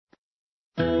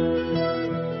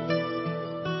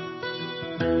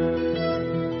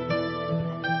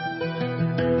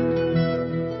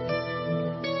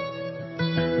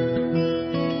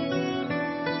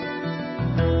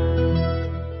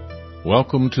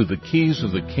welcome to the Keys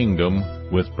of the Kingdom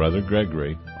with Brother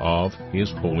Gregory of His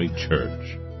Holy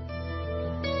Church.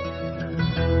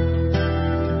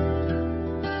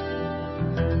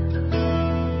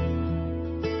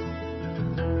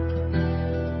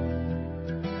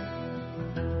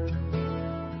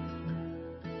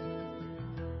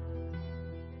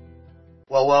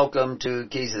 Well, welcome to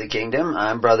Keys of the Kingdom.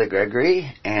 I'm Brother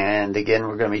Gregory, and again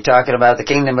we're going to be talking about the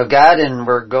Kingdom of God, and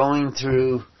we're going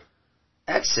through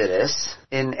Exodus.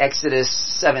 In Exodus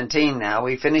 17 now.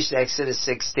 We finished Exodus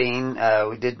 16.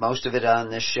 We did most of it on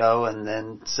this show and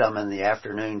then some in the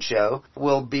afternoon show.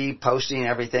 We'll be posting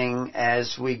everything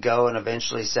as we go and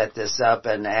eventually set this up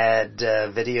and add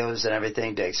videos and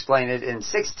everything to explain it. In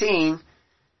 16,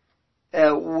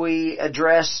 we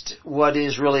addressed what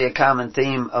is really a common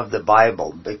theme of the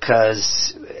Bible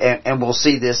because, and we'll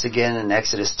see this again in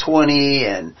Exodus 20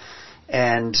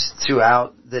 and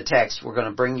throughout the text, we're going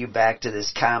to bring you back to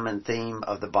this common theme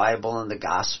of the Bible and the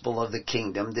gospel of the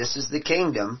kingdom. This is the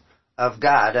kingdom of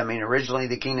God. I mean, originally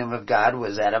the kingdom of God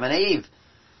was Adam and Eve,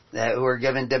 who were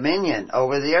given dominion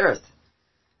over the earth.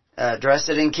 Dress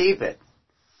it and keep it.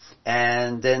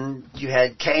 And then you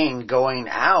had Cain going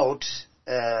out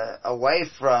away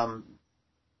from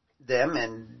them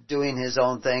and doing his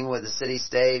own thing with the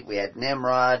city-state. We had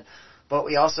Nimrod, but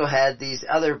we also had these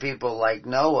other people like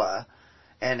Noah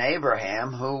and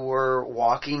Abraham who were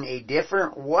walking a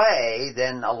different way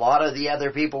than a lot of the other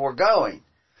people were going.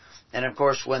 And of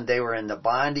course, when they were in the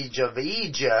bondage of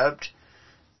Egypt,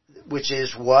 which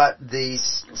is what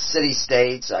these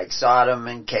city-states like Sodom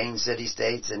and Cain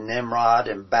city-states and Nimrod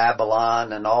and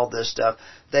Babylon and all this stuff,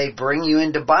 they bring you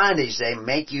into bondage. They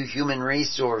make you human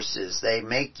resources. They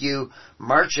make you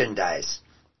merchandise.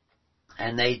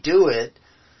 And they do it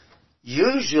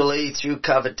usually through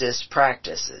covetous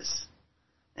practices.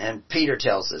 And Peter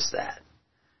tells us that.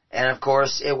 And of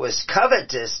course, it was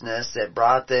covetousness that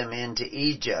brought them into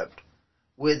Egypt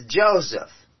with Joseph.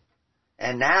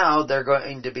 And now they're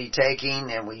going to be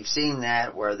taking, and we've seen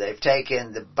that, where they've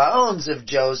taken the bones of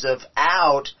Joseph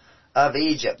out of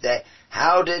Egypt.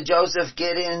 How did Joseph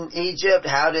get in Egypt?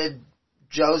 How did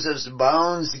Joseph's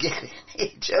bones get in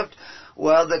Egypt?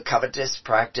 Well, the covetous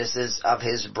practices of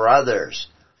his brothers.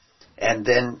 And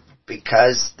then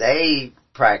because they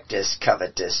practiced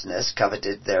covetousness,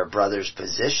 coveted their brother's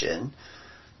position,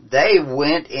 they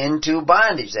went into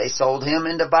bondage. They sold him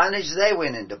into bondage. They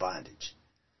went into bondage.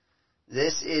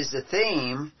 This is the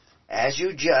theme. As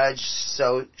you judge,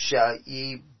 so shall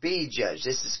ye be judged.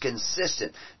 This is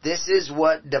consistent. This is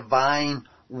what divine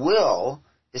will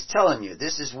is telling you.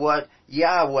 This is what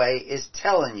Yahweh is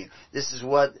telling you. This is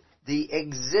what the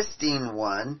existing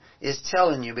one is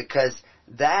telling you, because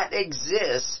that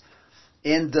exists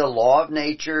in the law of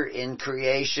nature, in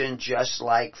creation, just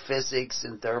like physics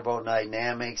and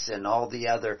thermodynamics and all the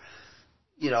other,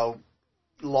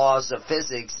 laws of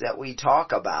physics that we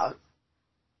talk about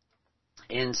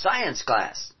in science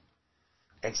class.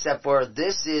 Except for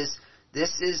this is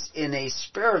in a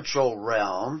spiritual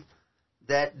realm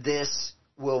that this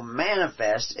will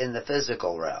manifest in the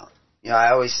physical realm.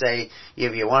 I always say,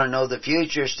 if you want to know the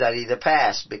future, study the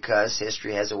past, because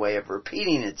history has a way of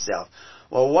repeating itself.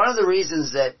 Well, one of the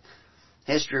reasons that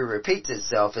history repeats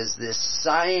itself is this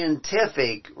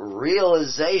scientific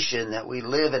realization that we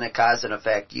live in a cause and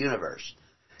effect universe.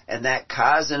 And that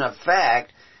cause and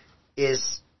effect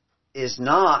is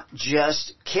not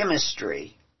just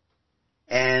chemistry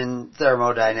and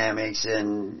thermodynamics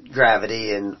and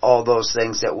gravity and all those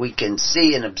things that we can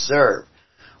see and observe.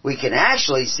 We can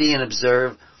actually see and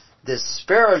observe the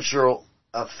spiritual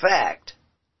effect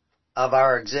of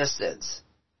our existence.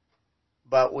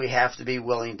 But we have to be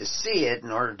willing to see it.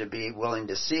 In order to be willing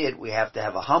to see it, we have to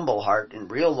have a humble heart and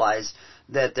realize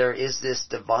that there is this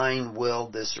divine will,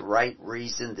 this right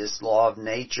reason, this law of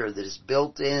nature that is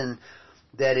built in,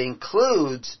 that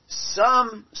includes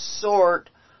some sort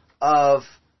of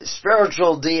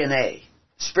spiritual DNA,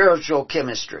 spiritual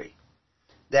chemistry.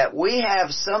 That we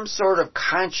have some sort of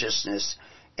consciousness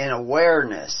and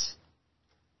awareness.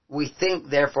 We think,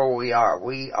 therefore we are.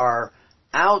 We are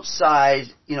outside,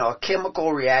 a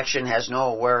chemical reaction has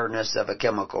no awareness of a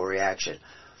chemical reaction.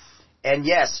 And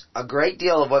yes, a great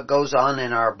deal of what goes on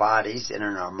in our bodies and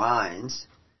in our minds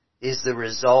is the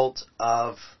result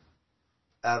of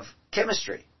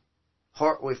chemistry.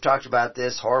 We've talked about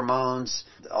this, hormones,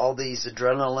 all these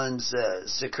adrenalines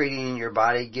secreting in your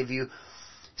body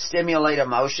stimulate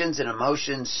emotions, and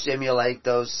emotions stimulate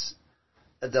those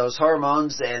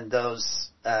hormones and those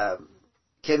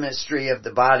chemistry of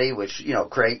the body, which,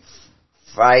 create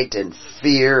fight and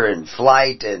fear and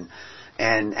flight and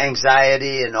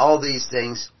anxiety, and all these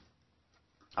things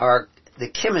are the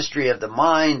chemistry of the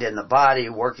mind and the body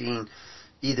working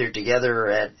either together or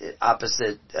at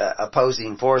opposite,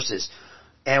 opposing forces.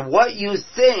 And what you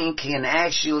think can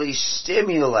actually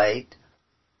stimulate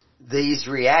these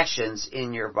reactions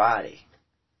in your body.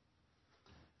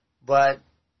 But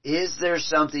is there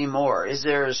something more? Is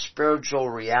there a spiritual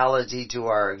reality to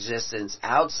our existence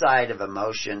outside of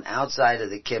emotion, outside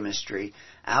of the chemistry,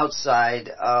 outside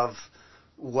of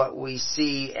what we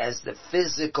see as the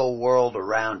physical world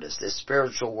around us? The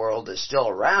spiritual world is still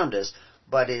around us,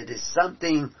 but it is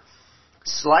something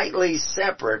slightly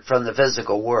separate from the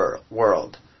physical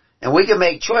world. And we can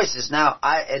make choices. Now,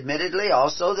 I admittedly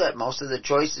also that most of the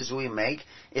choices we make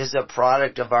is a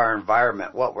product of our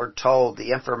environment, what we're told,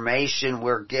 the information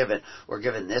we're given. We're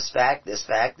given this fact, this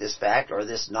fact, this fact, or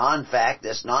this non-fact,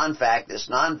 this non-fact, this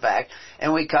non-fact,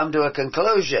 and we come to a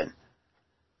conclusion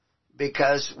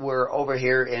because we're over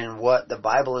here in what the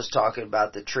Bible is talking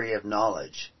about, the tree of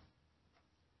knowledge.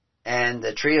 And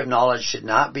the tree of knowledge should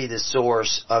not be the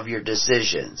source of your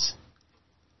decisions.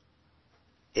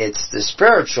 It's the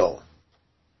spiritual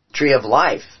tree of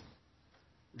life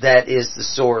that is the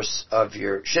source of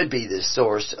should be the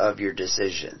source of your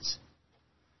decisions.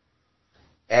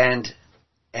 And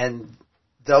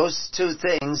those two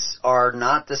things are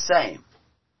not the same.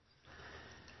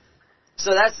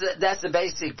 So that's the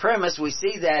basic premise. We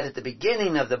see that at the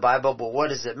beginning of the Bible, but what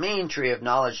does it mean, tree of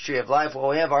knowledge, tree of life? Well,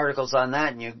 we have articles on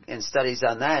that and studies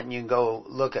on that, and you can go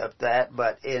look up that.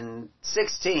 But in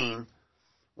 16,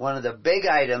 one of the big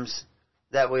items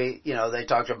that they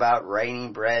talked about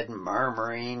raining bread and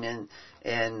murmuring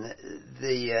and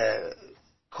the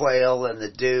quail and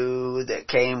the dew that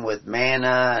came with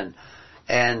manna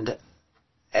and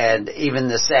even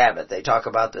the Sabbath. They talk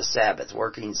about the Sabbath,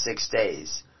 working 6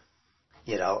 days,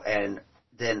 and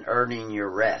then earning your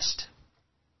rest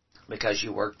because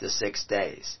you worked the 6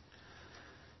 days.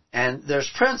 And there's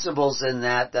principles in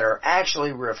that are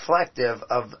actually reflective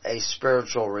of a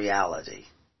spiritual reality.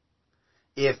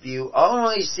 If you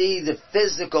only see the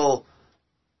physical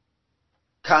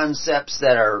concepts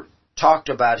that are talked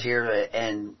about here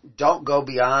and don't go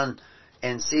beyond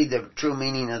and see the true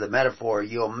meaning of the metaphor,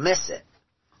 you'll miss it.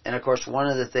 And of course, one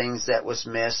of the things that was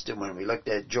missed, and when we looked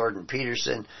at Jordan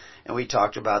Peterson, and we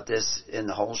talked about this in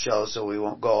the whole show, so we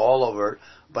won't go all over it,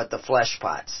 but the flesh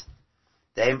pots.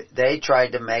 They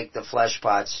tried to make the flesh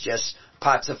pots just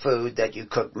pots of food that you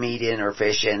cook meat in or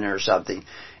fish in or something.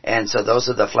 And so those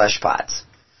are the flesh pots.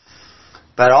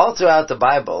 But all throughout the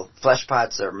Bible, flesh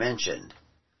pots are mentioned.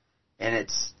 And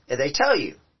they tell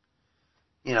you,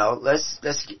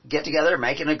 let's get together,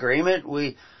 make an agreement.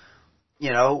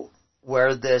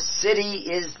 Where the city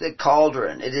is the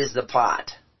cauldron, it is the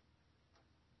pot.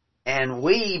 And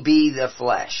we be the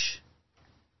flesh.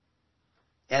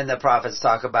 And the prophets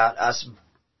talk about us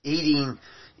eating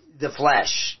the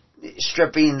flesh,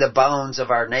 stripping the bones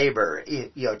of our neighbor,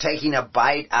 taking a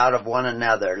bite out of one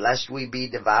another, lest we be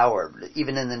devoured.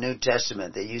 Even in the New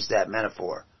Testament, they use that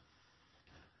metaphor.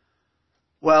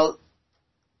 Well,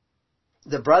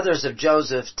 the brothers of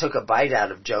Joseph took a bite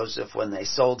out of Joseph when they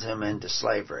sold him into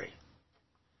slavery.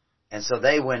 And so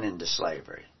they went into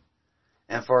slavery.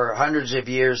 And for hundreds of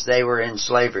years, they were in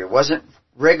slavery. It wasn't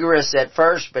rigorous at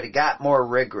first, but it got more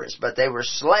rigorous. But they were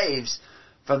slaves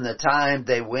from the time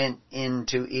they went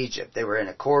into Egypt. They were in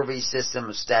a corvée system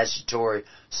of statutory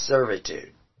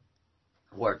servitude,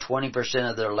 where 20%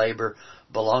 of their labor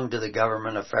belonged to the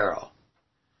government of Pharaoh.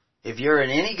 If you're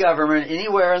in any government,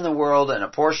 anywhere in the world, and a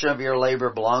portion of your labor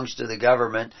belongs to the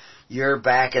government, you're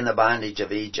back in the bondage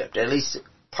of Egypt, at least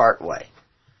part way.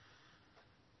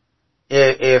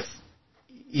 If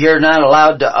you're not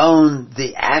allowed to own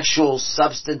the actual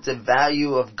substantive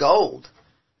value of gold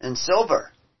and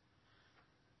silver,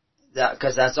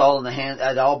 because that's all in the hand,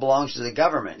 it all belongs to the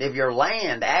government. If your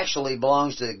land actually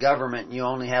belongs to the government and you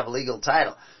only have legal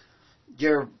title,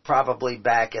 you're probably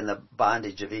back in the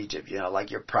bondage of Egypt.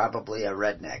 Like you're probably a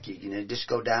redneck. You can just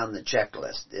go down the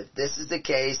checklist. If this is the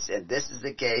case, and this is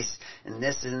the case, and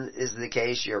this is the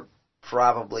case, you're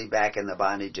probably back in the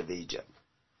bondage of Egypt.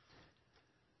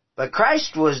 But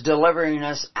Christ was delivering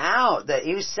us out, that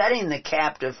He was setting the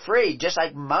captive free, just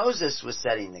like Moses was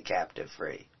setting the captive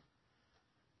free.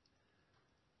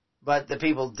 But the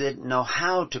people didn't know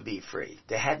how to be free.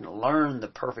 They hadn't learned the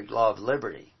perfect law of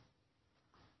liberty.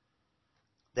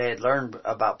 They had learned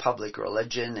about public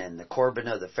religion and the Corban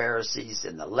of the Pharisees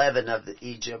and the leaven of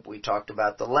Egypt. We talked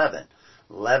about the leaven.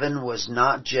 Leaven was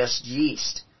not just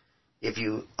yeast. If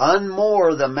you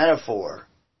unmoor the metaphor,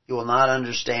 you will not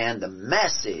understand the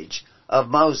message of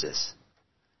Moses.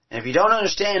 And if you don't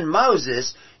understand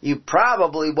Moses, you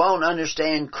probably won't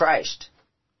understand Christ.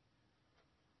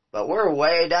 But we're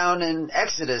way down in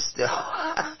Exodus still.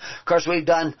 Of course, we've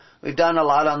done a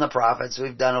lot on the prophets.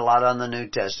 We've done a lot on the New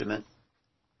Testament.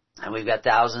 And we've got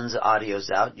thousands of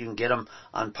audios out. You can get them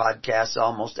on podcasts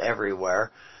almost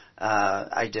everywhere.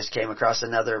 I just came across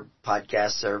another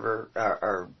podcast server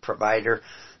or provider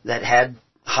that had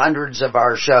hundreds of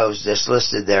our shows just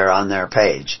listed there on their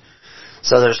page.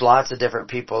 So there's lots of different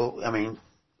people. I mean,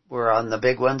 we're on the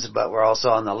big ones, but we're also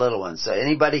on the little ones. So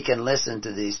anybody can listen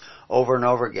to these over and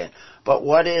over again. But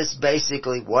what is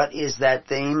that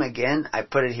theme? Again, I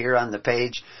put it here on the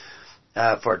page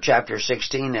for chapter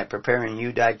 16 at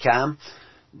preparingyou.com.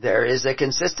 There is a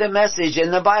consistent message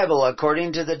in the Bible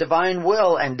according to the divine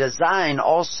will and design,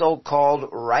 also called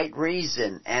right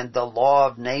reason and the law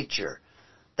of nature.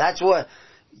 That's what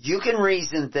you can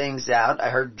reason things out. I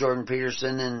heard Jordan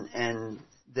Peterson and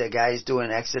the guys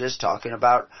doing Exodus talking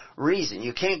about reason.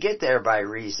 You can't get there by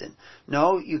reason.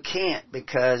 No, you can't,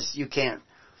 because you can't.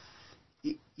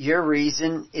 Your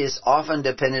reason is often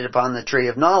dependent upon the tree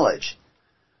of knowledge.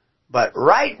 But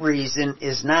right reason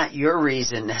is not your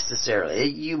reason necessarily.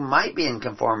 You might be in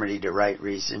conformity to right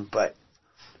reason, but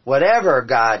whatever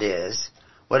God is,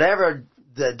 whatever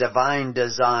the divine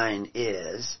design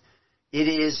is, it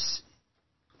is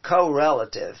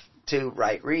correlative to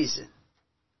right reason.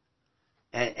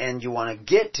 And you want to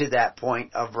get to that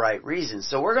point of right reason.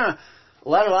 So we're going to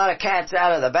let a lot of cats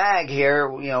out of the bag here,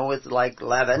 with like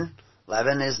leaven.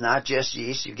 Leaven is not just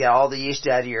yeast. You get all the yeast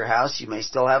out of your house, you may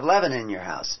still have leaven in your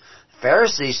house.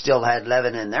 Pharisees still had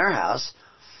leaven in their house.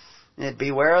 And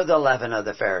beware of the leaven of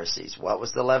the Pharisees. What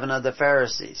was the leaven of the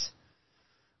Pharisees?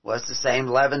 Well, it's the same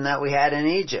leaven that we had in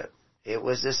Egypt. It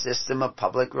was a system of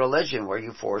public religion where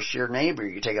you force your neighbor.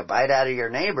 You take a bite out of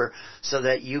your neighbor so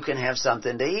that you can have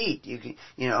something to eat.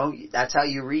 That's how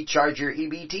you recharge your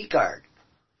EBT card.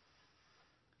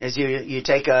 Is you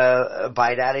take a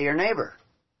bite out of your neighbor.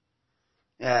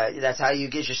 That's how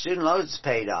you get your student loans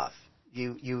paid off.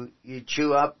 You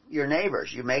chew up your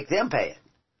neighbors. You make them pay it.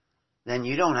 Then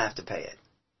you don't have to pay it.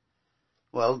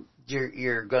 Well,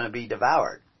 you're going to be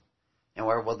devoured. And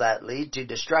where will that lead? To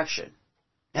destruction.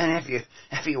 And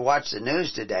if you watch the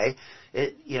news today,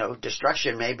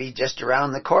 destruction may be just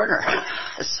around the corner.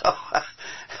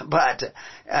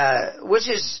 Which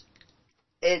is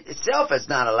itself is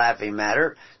not a laughing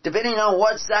matter, depending on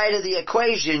what side of the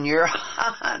equation you're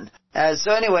on.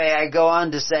 So anyway, I go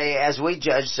on to say, as we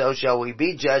judge, so shall we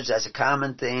be judged. That's a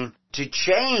common theme. To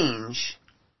change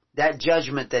that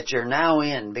judgment that you're now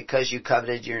in because you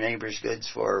coveted your neighbor's goods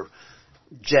for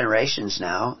generations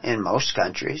now in most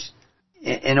countries,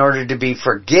 in order to be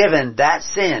forgiven that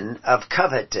sin of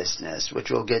covetousness, which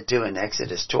we'll get to in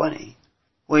Exodus 20,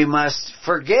 we must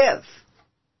forgive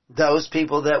those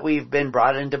people that we've been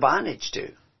brought into bondage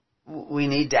to. We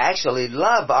need to actually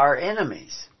love our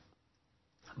enemies.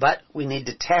 But we need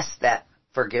to test that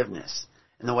forgiveness.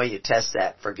 And the way you test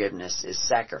that forgiveness is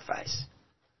sacrifice.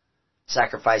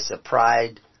 Sacrifice of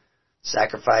pride,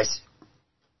 sacrifice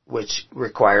which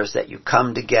requires that you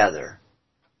come together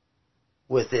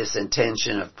with this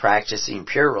intention of practicing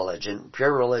pure religion.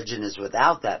 Pure religion is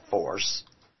without that force,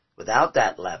 without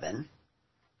that leaven,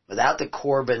 without the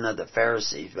Corban of the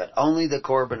Pharisees, but only the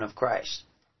Corban of Christ.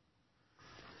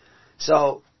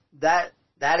 So that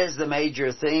is the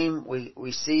major theme.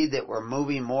 We see that we're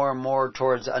moving more and more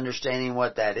towards understanding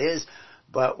what that is,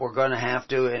 but we're going to have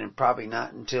to, and probably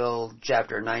not until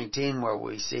chapter 19, where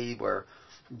we see where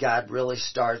God really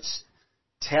starts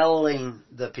telling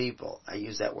the people. I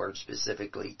use that word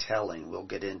specifically, telling. We'll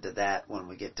get into that when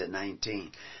we get to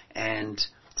 19. And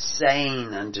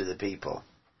saying unto the people.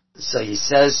 So he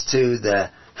says to the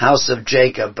house of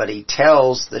Jacob, but he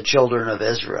tells the children of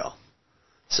Israel.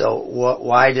 So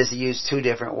why does he use two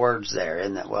different words there?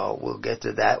 And that, well, we'll get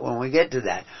to that when we get to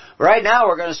that. Right now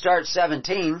we're going to start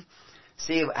 17.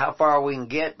 See how far we can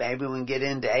get. Maybe we can get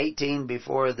into 18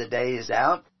 before the day is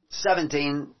out.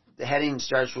 17, the heading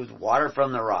starts with water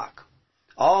from the rock.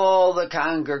 All the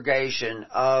congregation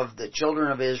of the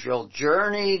children of Israel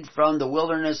journeyed from the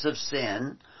wilderness of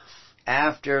sin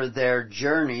after their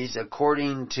journeys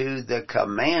according to the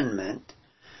commandment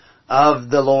of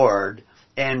the Lord,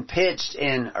 and pitched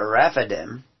in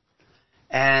Rephidim,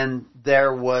 and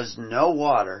there was no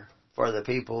water for the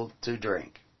people to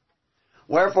drink.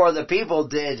 Wherefore the people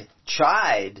did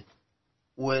chide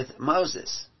with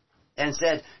Moses, and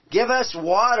said, Give us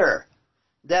water,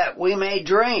 that we may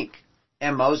drink.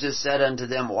 And Moses said unto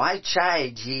them, Why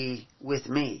chide ye with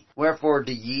me? Wherefore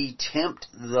do ye tempt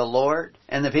the Lord?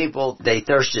 And the people, they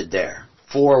thirsted there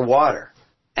for water.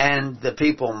 And the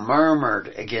people murmured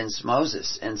against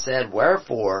Moses, and said,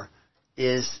 Wherefore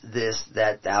is this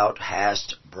that thou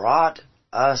hast brought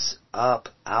us up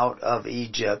out of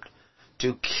Egypt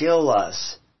to kill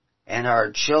us and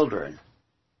our children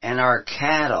and our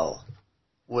cattle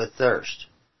with thirst.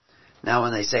 Now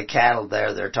when they say cattle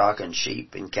there, they're talking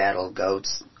sheep and cattle,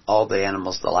 goats, all the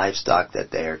animals, the livestock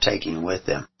that they are taking with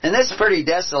them. And this is a pretty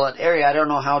desolate area. I don't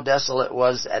know how desolate it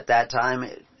was at that time.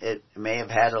 It may have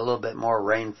had a little bit more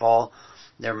rainfall.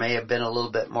 There may have been a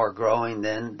little bit more growing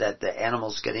then that the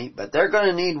animals could eat, but they're going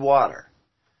to need water.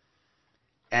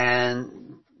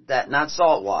 And that, not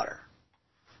salt water,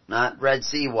 not Red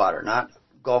Sea water, not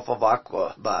Gulf of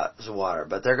Aqua water,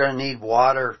 but they're going to need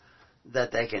water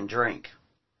that they can drink.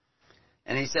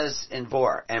 And he says in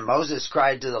 4, and Moses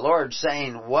cried to the Lord,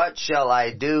 saying, what shall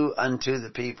I do unto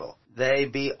the people? They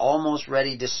be almost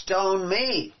ready to stone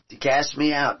me, to cast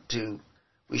me out.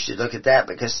 We should look at that,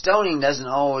 because stoning doesn't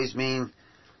always mean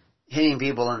hitting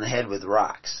people in the head with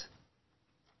rocks.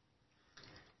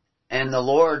 And the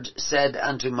Lord said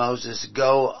unto Moses,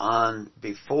 go on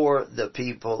before the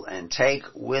people, and take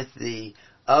with thee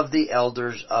of the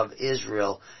elders of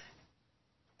Israel,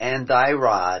 and thy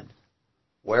rod,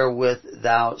 wherewith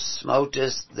thou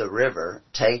smotest the river,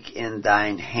 take in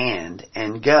thine hand,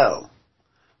 and go.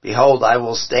 Behold, I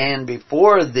will stand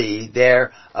before thee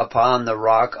there upon the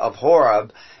rock of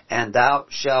Horeb, and thou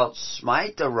shalt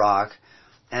smite the rock,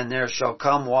 and there shall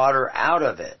come water out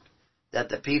of it, that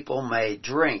the people may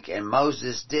drink. And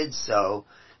Moses did so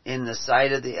in the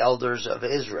sight of the elders of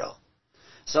Israel.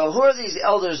 So who are these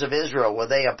elders of Israel? Were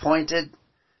they appointed?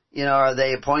 Are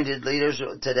they appointed leaders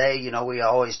today? We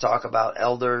always talk about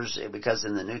elders because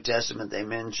in the New Testament they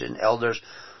mention elders.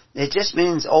 It just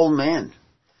means old men,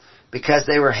 because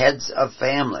they were heads of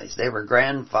families. They were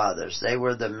grandfathers. They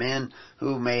were the men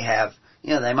who may have,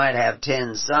 they might have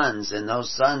 10 sons, and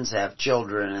those sons have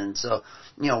children, and so,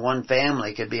 one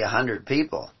family could be 100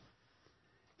 people.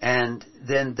 And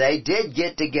then they did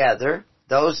get together.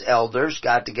 Those elders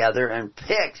got together and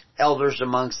picked elders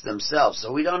amongst themselves.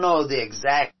 So we don't know the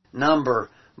exact number,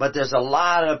 but there's a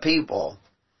lot of people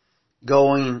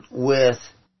going with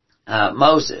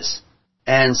Moses.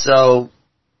 And so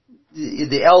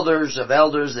the elders of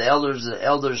elders, the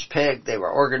elders picked, they were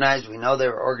organized. We know they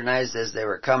were organized as they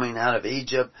were coming out of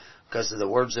Egypt because of the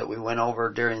words that we went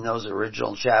over during those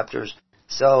original chapters.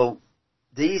 So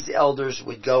these elders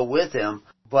would go with him,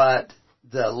 but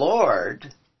the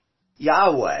Lord,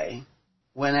 Yahweh,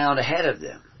 went out ahead of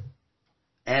them.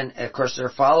 And of course they're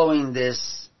following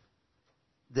this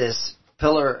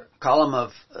column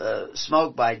of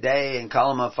smoke by day and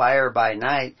column of fire by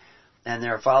night, and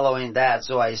they're following that.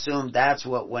 So I assume that's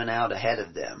what went out ahead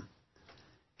of them.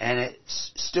 And it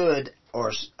stood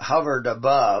or hovered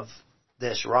above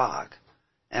this rock.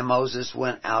 And Moses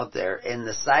went out there in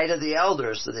the sight of the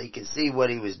elders so they could see what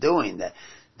he was doing, that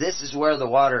this is where the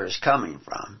water is coming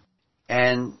from.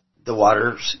 And the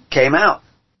waters came out.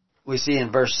 We see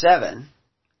in verse 7,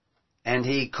 and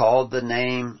he called the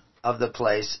name of the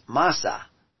place Massah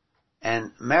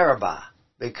and Meribah,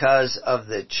 because of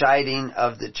the chiding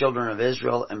of the children of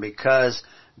Israel, and because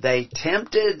they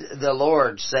tempted the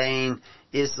Lord, saying,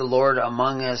 is the Lord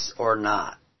among us or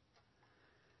not?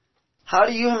 How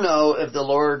do you know if the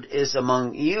Lord is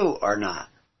among you or not?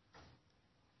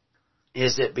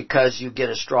 Is it because you get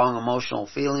a strong emotional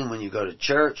feeling when you go to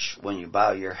church, when you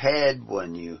bow your head,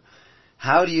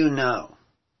 how do you know?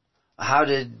 How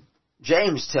did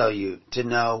James tell you to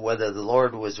know whether the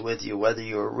Lord was with you, whether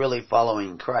you were really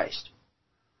following Christ?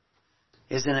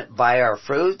 Isn't it by our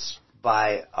fruits,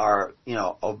 by our,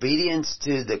 obedience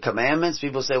to the commandments?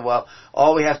 People say, well,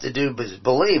 all we have to do is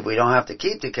believe. We don't have to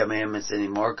keep the commandments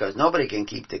anymore because nobody can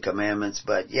keep the commandments.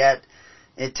 But yet,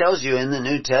 it tells you in the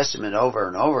New Testament over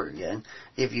and over again,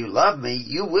 if you love me,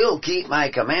 you will keep my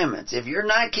commandments. If you're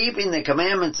not keeping the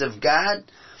commandments of God,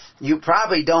 you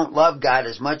probably don't love God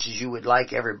as much as you would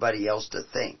like everybody else to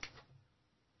think.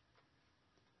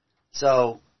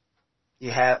 So,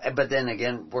 but then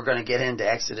again, we're going to get into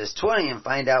Exodus 20 and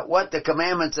find out what the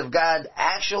commandments of God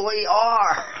actually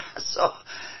are. So,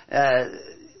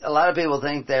 a lot of people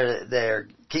think they're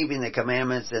keeping the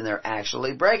commandments and they're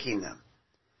actually breaking them.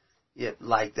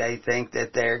 Like they think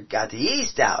that they've got the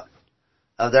yeast out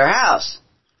of their house.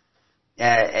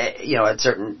 At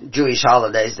certain Jewish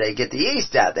holidays, they get the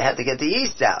yeast out. They have to get the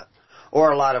yeast out.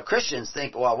 Or a lot of Christians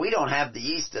think, well, we don't have the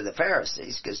yeast of the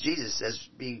Pharisees, because Jesus says,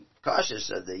 be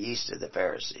cautious of the yeast of the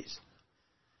Pharisees.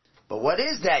 But what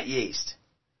is that yeast?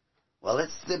 Well,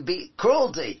 it's the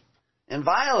cruelty and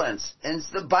violence, and it's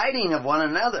the biting of one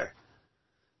another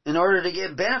in order to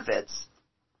get benefits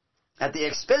at the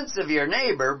expense of your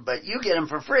neighbor, but you get them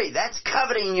for free. That's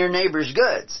coveting your neighbor's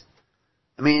goods.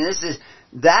 I mean,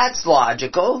 that's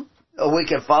logical. We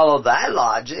can follow that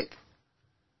logic.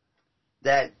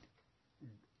 that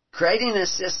creating a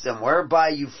system whereby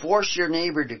you force your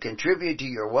neighbor to contribute to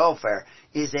your welfare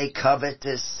is a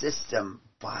covetous system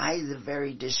by the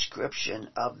very description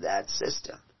of that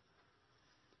system.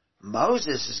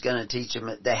 Moses is going to teach them.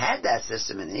 They had that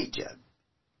system in Egypt.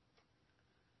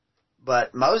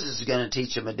 But Moses is going to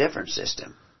teach them a different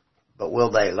system. But will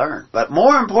they learn? But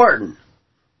more important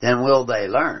than will they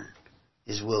learn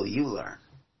is will you learn?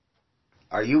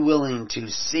 Are you willing to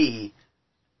see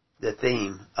the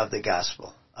theme of the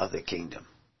gospel of the kingdom?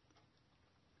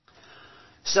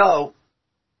 So,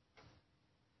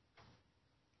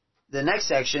 the next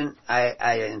section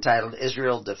I entitled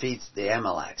Israel Defeats the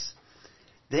Amalekites.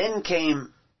 Then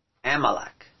came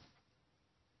Amalek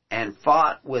and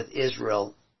fought with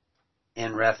Israel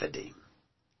in Rephidim.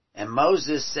 And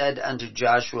Moses said unto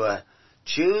Joshua,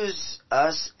 choose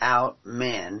us out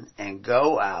men and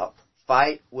go out,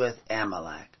 fight with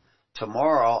Amalek.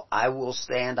 Tomorrow I will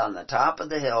stand on the top of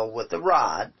the hill with the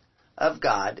rod of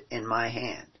God in my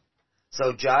hand.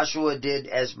 So Joshua did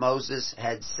as Moses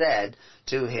had said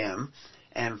to him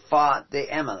and fought the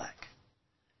Amalek.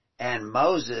 And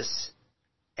Moses,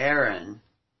 Aaron,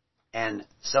 and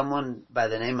someone by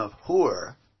the name of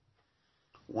Hur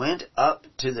went up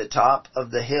to the top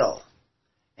of the hill.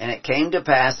 And it came to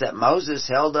pass that Moses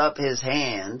held up his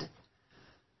hand,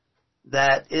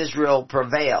 that Israel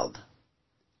prevailed.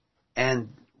 And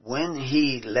when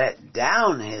he let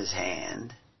down his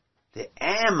hand, the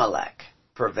Amalek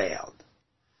prevailed.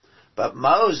 But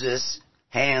Moses'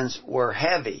 hands were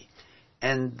heavy,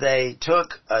 and they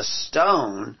took a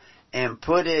stone and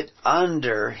put it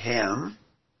under him,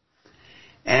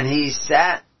 and he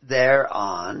sat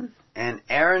thereon, and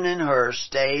Aaron and Hur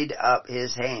stayed up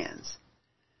his hands,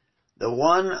 the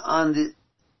one on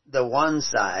the one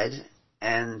side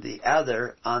and the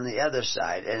other on the other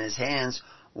side, and his hands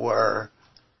were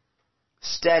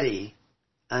steady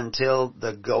until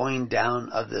the going down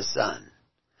of the sun.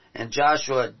 And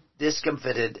Joshua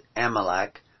discomfited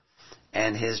Amalek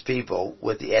and his people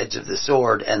with the edge of the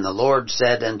sword, and the Lord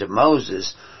said unto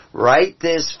Moses, write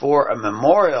this for a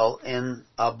memorial in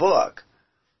a book,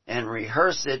 and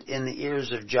rehearse it in the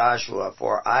ears of Joshua,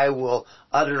 for I will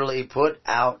utterly put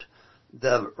out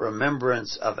the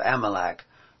remembrance of Amalek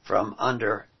from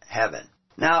under heaven.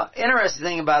 Now, interesting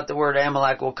thing about the word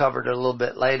Amalek, we'll cover it a little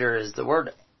bit later, is the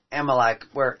word Amalek,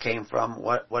 where it came from,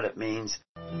 what it means.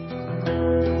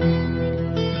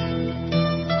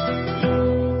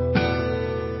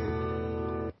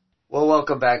 Well,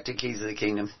 welcome back to Keys of the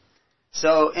Kingdom.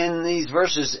 So, in these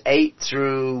verses 8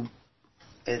 through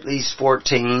at least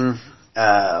 14,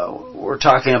 we're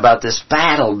talking about this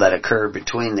battle that occurred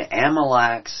between the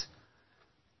Amalekites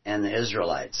and the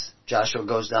Israelites. Joshua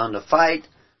goes down to fight.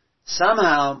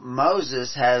 Somehow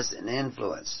Moses has an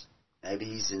influence. Maybe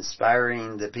he's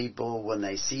inspiring the people when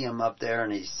they see him up there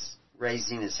and he's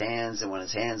raising his hands, and when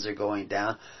his hands are going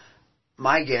down.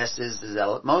 My guess is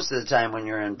that most of the time when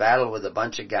you're in battle with a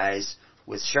bunch of guys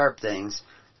with sharp things,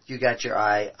 you got your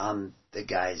eye on the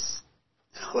guys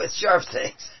with sharp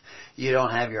things. You don't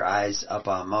have your eyes up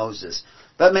on Moses.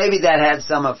 But maybe that had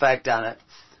some effect on it.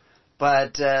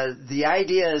 But the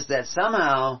idea is that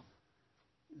somehow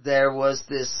there was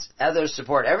this other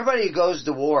support. Everybody who goes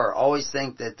to war always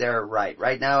think that they're right.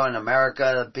 Right now in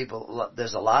America,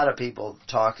 there's a lot of people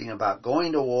talking about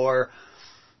going to war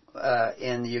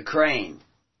in Ukraine.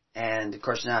 And of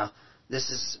course now, this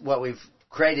is what we've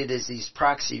created is these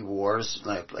proxy wars,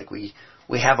 like we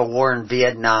have a war in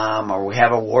Vietnam, or we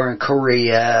have a war in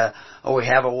Korea, or we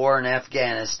have a war in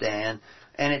Afghanistan,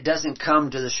 and it doesn't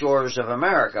come to the shores of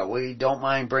America. We don't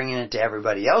mind bringing it to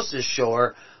everybody else's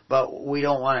shore, but we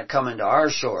don't want it coming to our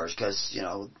shores because,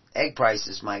 egg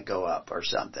prices might go up or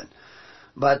something.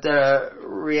 But the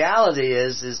reality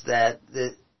is that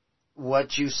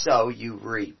what you sow, you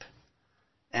reap.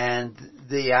 And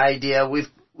the idea,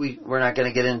 we're not going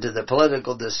to get into the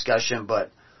political discussion,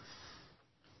 but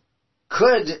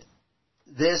could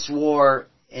this war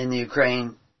in the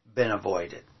Ukraine been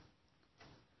avoided?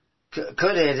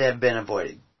 Could it have been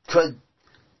avoided? Could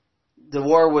the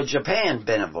war with Japan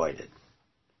been avoided?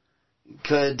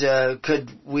 Could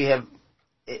we have?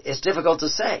 It's difficult to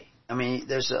say. I mean,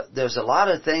 there's a lot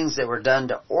of things that were done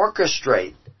to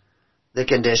orchestrate the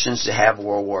conditions to have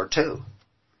World War II.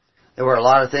 There were a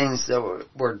lot of things that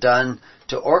were done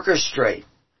to orchestrate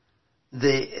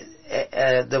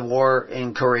the war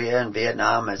in Korea and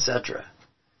Vietnam, etc.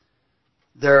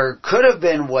 There could have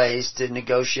been ways to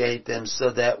negotiate them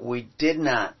so that we did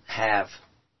not have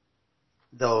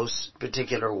those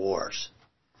particular wars.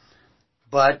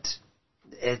 But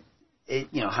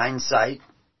hindsight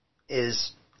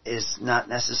is is not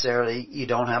necessarily, you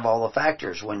don't have all the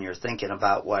factors when you're thinking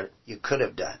about what you could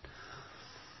have done.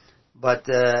 But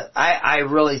I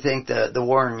really think the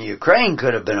war in Ukraine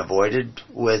could have been avoided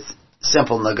with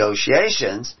simple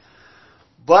negotiations,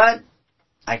 but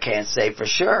I can't say for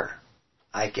sure.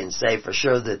 I can say for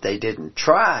sure that they didn't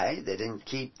try. They didn't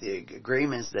keep the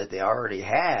agreements that they already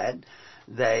had.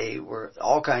 They were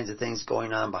all kinds of things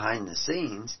going on behind the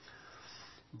scenes.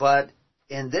 But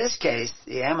in this case,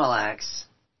 the Amalekites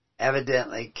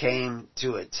evidently came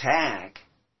to attack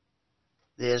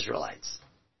the Israelites.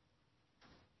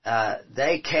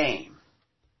 They came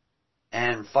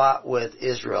and fought with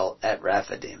Israel at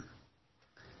Rephidim.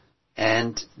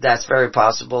 And that's very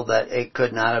possible that it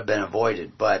could not have been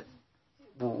avoided. But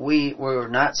we were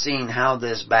not seeing how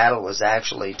this battle was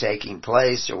actually taking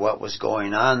place or what was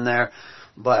going on there.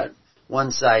 But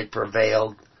one side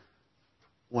prevailed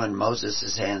when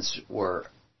Moses' hands were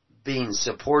being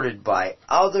supported by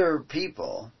other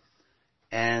people,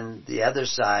 and the other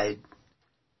side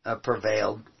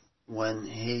prevailed when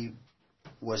he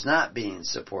was not being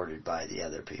supported by the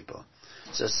other people.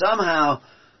 So somehow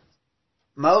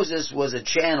Moses was a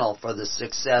channel for the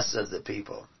success of the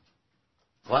people.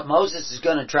 What Moses is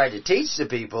going to try to teach the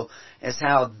people is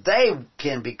how they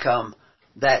can become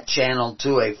that channel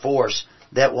to a force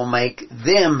that will make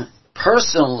them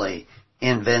personally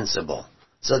invincible,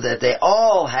 so that they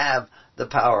all have the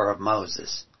power of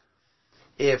Moses.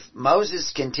 If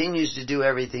Moses continues to do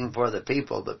everything for the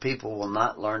people will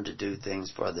not learn to do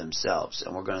things for themselves.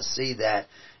 And we're going to see that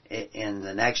in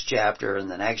the next chapter and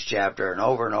the next chapter and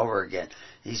over again.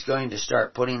 He's going to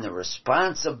start putting the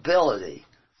responsibility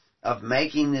of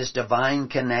making this divine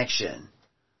connection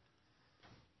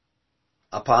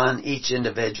upon each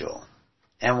individual.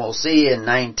 And we'll see in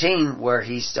 19 where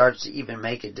he starts to even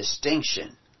make a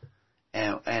distinction.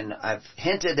 And I've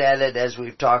hinted at it as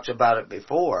we've talked about it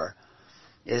before,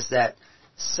 is that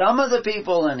some of the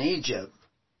people in Egypt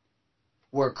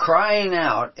were crying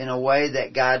out in a way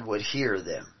that God would hear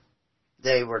them.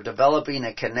 They were developing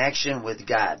a connection with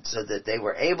God so that they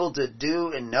were able to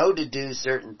do and know to do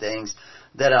certain things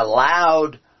that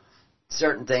allowed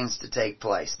certain things to take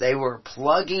place. They were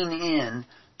plugging in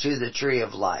to the tree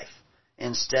of life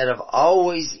instead of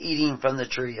always eating from the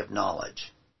tree of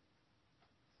knowledge.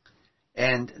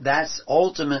 And that's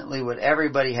ultimately what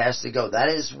everybody has to go. That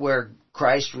is where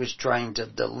Christ was trying to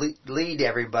lead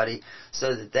everybody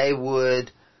so that they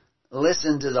would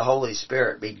listen to the Holy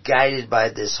Spirit, be guided by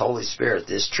this Holy Spirit,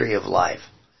 this tree of life,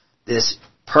 this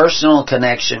personal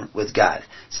connection with God.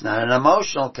 It's not an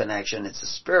emotional connection, it's a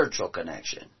spiritual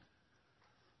connection.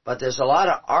 But there's a lot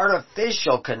of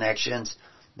artificial connections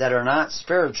that are not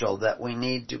spiritual that we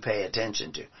need to pay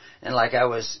attention to. And like I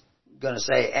was going to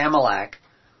say, Amalek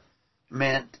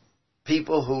meant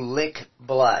people who lick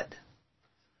blood.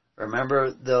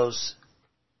 Remember those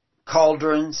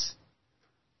cauldrons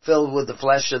filled with the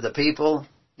flesh of the people?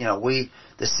 You know,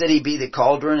 the city be the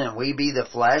cauldron and we be the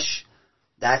flesh.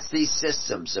 That's these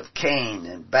systems of Cain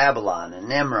and Babylon and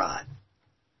Nimrod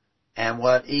and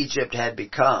what Egypt had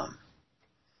become,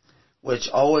 which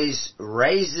always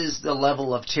raises the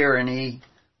level of tyranny,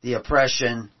 the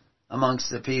oppression amongst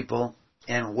the people,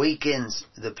 and weakens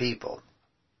the people.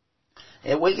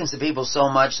 It weakens the people so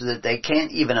much that they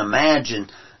can't even imagine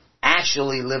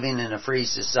actually living in a free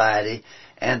society,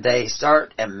 and they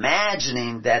start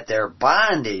imagining that their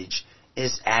bondage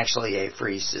is actually a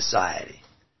free society.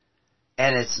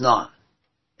 And it's not.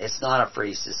 It's not a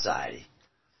free society.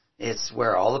 It's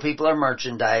where all the people are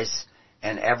merchandise,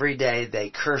 and every day they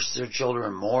curse their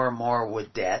children more and more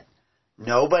with debt.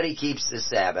 Nobody keeps the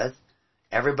Sabbath.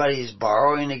 Everybody is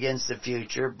borrowing against the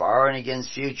future, borrowing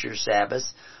against future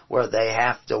Sabbaths, where they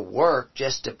have to work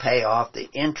just to pay off the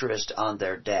interest on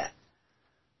their debt.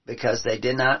 Because they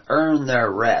did not earn their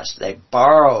rest. They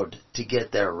borrowed to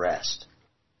get their rest.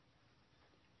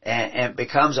 And it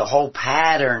becomes a whole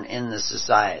pattern in the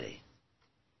society.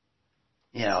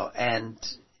 You know, and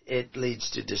it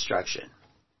leads to destruction.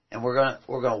 And we're going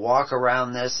to walk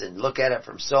around this and look at it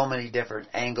from so many different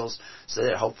angles so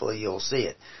that hopefully you'll see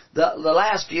it. The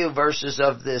last few verses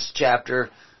of this chapter,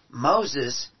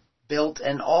 Moses built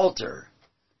an altar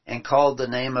and called the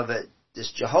name of it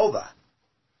this Jehovah.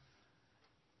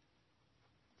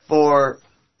 For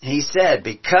he said,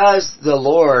 because the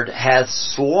Lord hath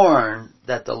sworn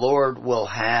that the Lord will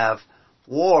have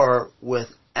war with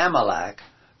Amalek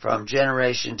from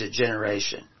generation to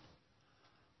generation.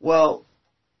 Well,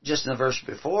 just in the verse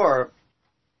before,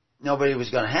 nobody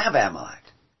was going to have Amalek.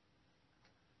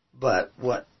 But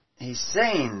what he's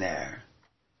saying there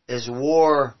is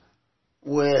war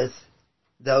with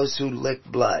those who lick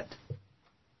blood.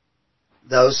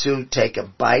 those who take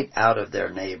a bite out of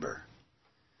their neighbor,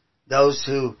 those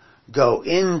who go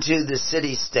into the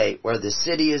city-state where the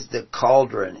city is the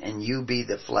cauldron and you be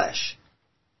the flesh.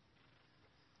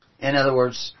 In other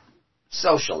words,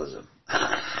 socialism.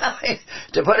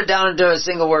 To put it down into a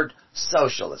single word,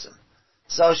 socialism.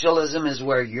 Socialism is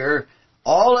where you're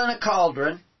all in a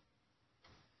cauldron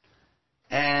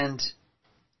and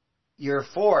you're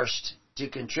forced to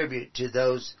contribute to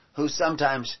those who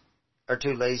sometimes are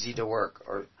too lazy to work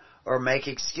or make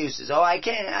excuses. Oh, I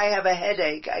have a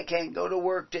headache. I can't go to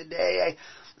work today.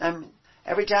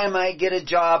 Every time I get a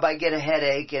job, I get a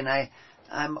headache, and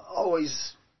I'm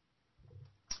always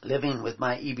living with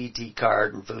my EBT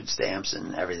card and food stamps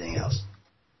and everything else.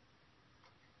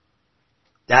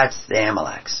 That's the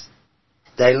Amaleks.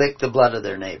 They lick the blood of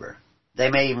their neighbor. They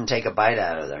may even take a bite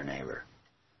out of their neighbor.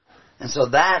 And so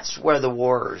that's where the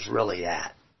war is really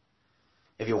at.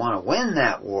 If you want to win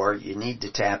that war, you need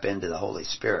to tap into the Holy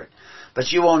Spirit.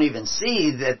 But you won't even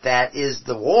see that that is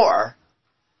the war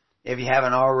if you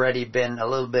haven't already been a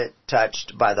little bit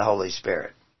touched by the Holy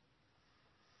Spirit.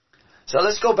 So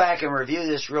let's go back and review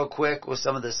this real quick with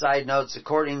some of the side notes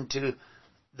according to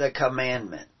the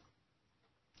commandment.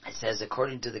 It says,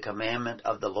 according to the commandment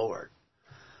of the Lord.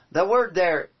 The word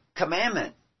there,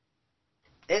 commandment,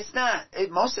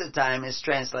 most of the time it's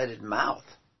translated mouth.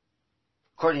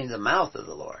 According to the mouth of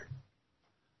the Lord.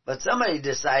 But somebody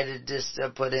decided just to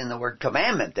put in the word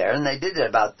commandment there, and they did it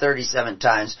about 37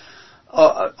 times.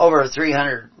 Over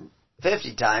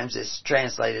 350 times it's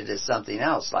translated as something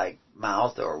else, like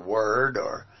mouth or word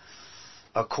or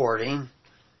according.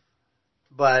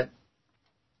 But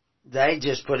they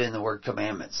just put in the word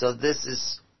commandment. So this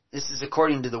is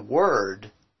according to the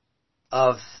word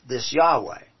of this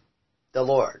Yahweh, the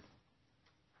Lord.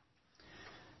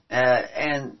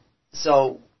 And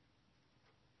so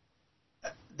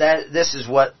this is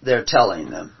what they're telling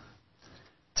them,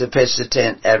 to pitch the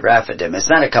tent at Rephidim. It's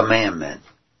not a commandment.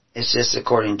 It's just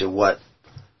according to what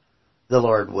the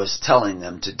Lord was telling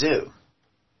them to do.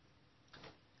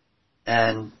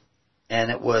 And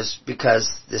it was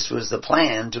because this was the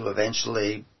plan to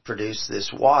eventually produce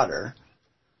this water,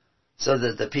 so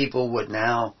that the people would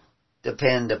now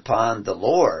depend upon the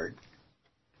Lord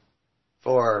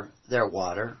for their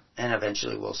water, and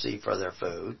eventually we'll see for their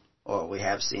food, or we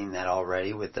have seen that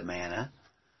already with the manna.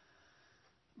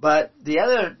 But the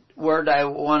other word I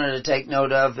wanted to take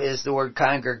note of is the word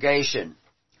congregation,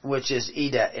 which is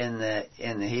Ida in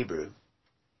the Hebrew.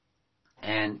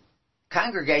 And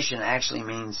congregation actually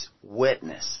means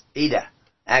witness. Ida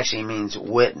actually means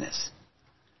witness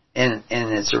in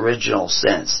its original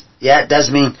sense. Yeah, it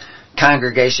does mean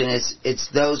congregation. It's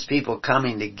those people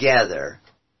coming together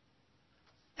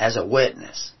as a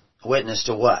witness. A witness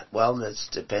to what? Well, this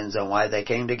depends on why they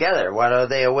came together. What are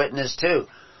they a witness to?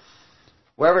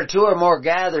 Wherever two or more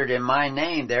gathered in my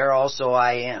name, there also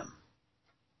I am.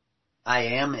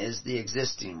 I am is the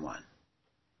existing one.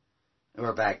 And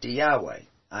we're back to Yahweh.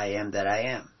 I am that I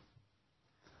am.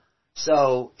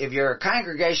 So, if you're a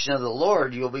congregation of the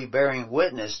Lord, you'll be bearing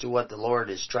witness to what the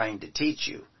Lord is trying to teach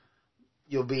you.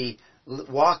 You'll be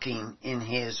walking in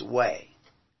His way.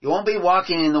 You won't be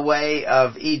walking in the way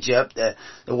of Egypt,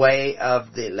 the way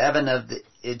of the leaven of the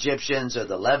Egyptians or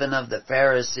the leaven of the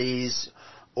Pharisees,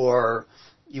 or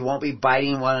you won't be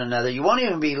biting one another. You won't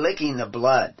even be licking the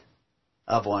blood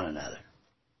of one another.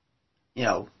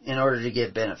 In order to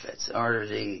get benefits, in order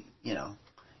to,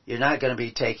 you're not going to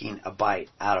be taking a bite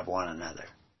out of one another.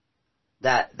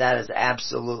 That is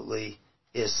absolutely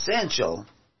essential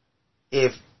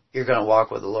if you're going to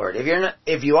walk with the Lord.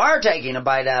 If you are taking a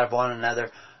bite out of one another,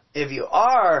 if you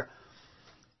are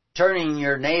turning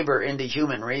your neighbor into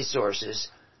human resources,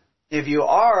 if you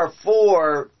are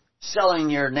for selling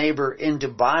your neighbor into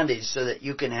bondage so that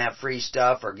you can have free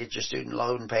stuff or get your student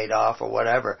loan paid off or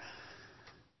whatever,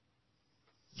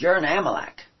 you're an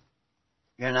Amalek.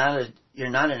 You're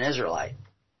not an Israelite.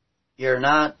 You're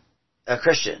not a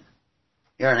Christian.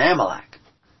 You're an Amalek.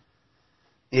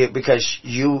 Because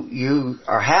you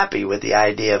are happy with the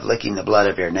idea of licking the blood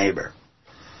of your neighbor.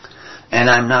 And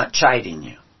I'm not chiding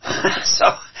you.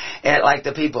 Like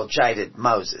the people chided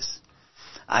Moses.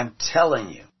 I'm telling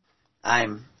you.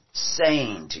 I'm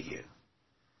saying to you.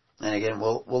 And again,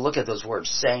 we'll look at those words,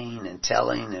 saying and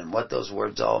telling, and what those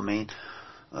words all mean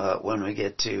when we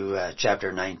get to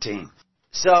chapter 19.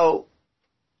 So,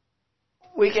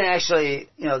 we can actually,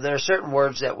 there are certain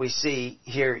words that we see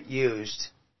here used,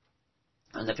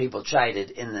 and the people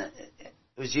chided it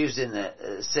was used in the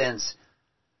sense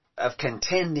of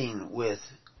contending with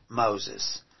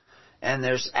Moses. And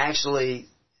there's actually,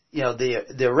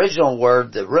 the original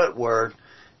word, the root word,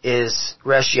 is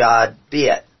Resh Yod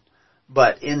Biet.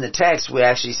 But in the text, we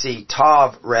actually see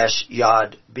Tav, Resh,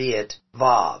 Yod, Beet,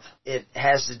 Vav. It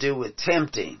has to do with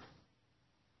tempting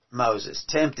Moses,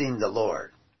 tempting the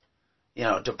Lord,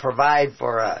 to provide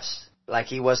for us, like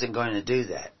he wasn't going to do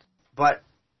that. But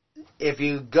if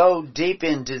you go deep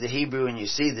into the Hebrew and you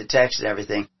see the text and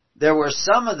everything, there were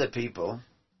some of the people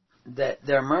that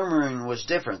their murmuring was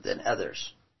different than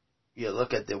others. You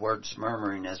look at the words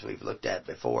murmuring as we've looked at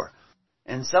before.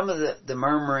 And some of the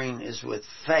murmuring is with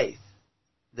faith,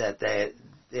 that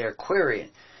they're querying.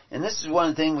 And this is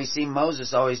one thing we see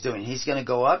Moses always doing. He's going to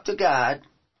go up to God,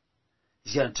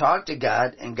 he's going to talk to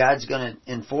God, and God's going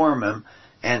to inform him.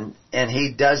 And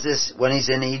he does this when he's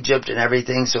in Egypt and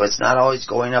everything, so it's not always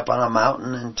going up on a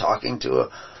mountain and talking to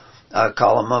a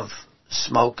column of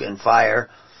smoke and fire,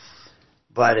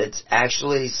 but it's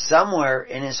actually somewhere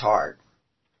in his heart,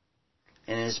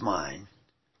 in his mind.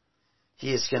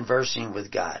 He is conversing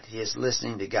with God. He is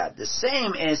listening to God. The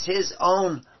same as his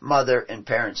own mother and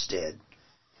parents did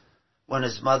when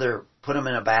his mother put him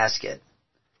in a basket,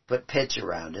 put pitch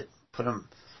around it,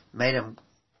 made him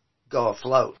go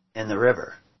afloat in the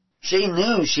river. She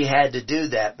knew she had to do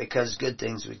that because good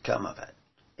things would come of it.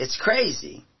 It's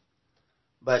crazy,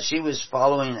 but she was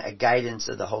following a guidance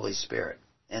of the Holy Spirit.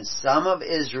 And some of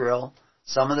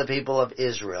the people of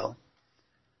Israel,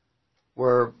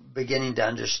 were beginning to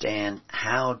understand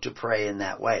how to pray in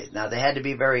that way. Now, they had to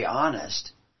be very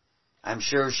honest. I'm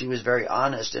sure she was very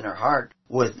honest in her heart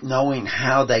with knowing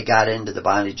how they got into the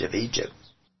bondage of Egypt.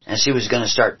 And she was going to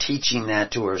start teaching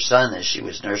that to her son as she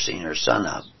was nursing her son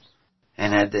up,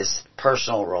 and had this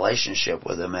personal relationship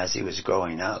with him as he was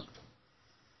growing up.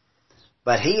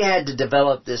 But he had to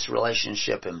develop this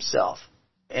relationship himself.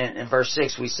 And in verse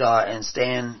 6 we saw, and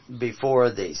stand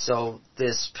before thee. So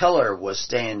this pillar was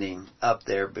standing up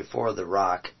there before the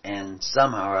rock, and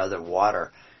somehow or other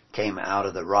water came out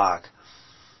of the rock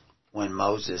when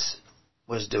Moses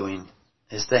was doing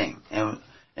his thing.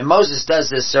 And Moses does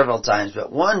this several times,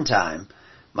 but one time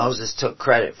Moses took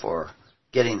credit for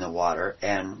getting the water,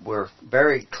 and we're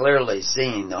very clearly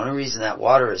seeing the only reason that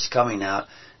water is coming out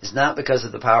is not because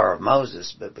of the power of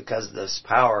Moses, but because of this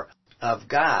power of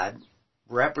God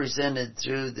represented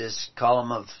through this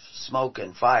column of smoke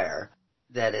and fire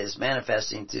that is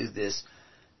manifesting through this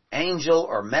angel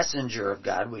or messenger of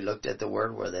God. We looked at the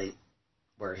word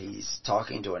where he's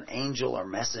talking to an angel or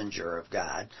messenger of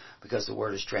God, because the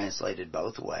word is translated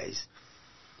both ways.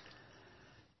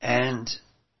 And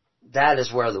that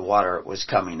is where the water was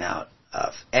coming out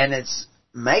of. And it's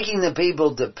making the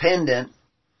people dependent,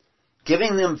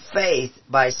 giving them faith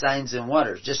by signs and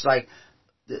wonders, just like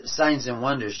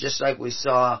we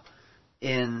saw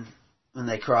when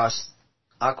they crossed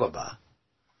Aqaba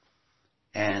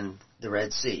and the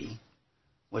Red Sea,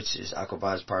 which is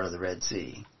Aqaba is part of the Red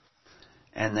Sea.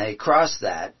 And they crossed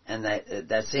that, and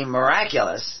that seemed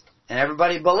miraculous, and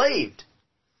everybody believed.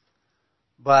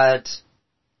 But,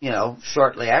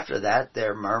 shortly after that,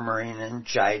 they're murmuring and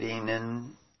chiding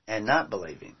and not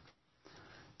believing,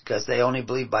 because they only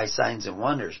believe by signs and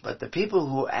wonders. But the people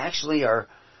who actually are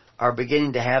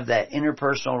beginning to have that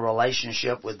interpersonal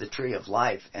relationship with the tree of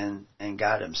life and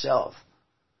God himself,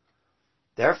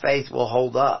 their faith will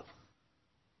hold up.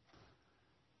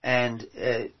 And,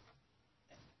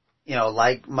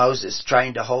 like Moses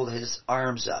trying to hold his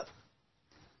arms up.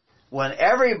 When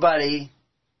everybody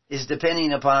is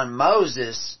depending upon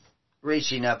Moses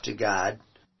reaching up to God,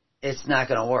 it's not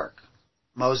going to work.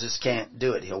 Moses can't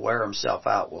do it. He'll wear himself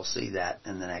out. We'll see that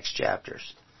in the next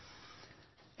chapters.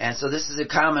 And so this is a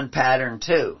common pattern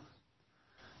too,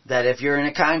 that if you're in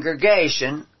a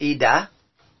congregation, Ida,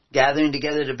 gathering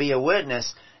together to be a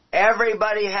witness,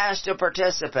 everybody has to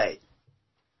participate.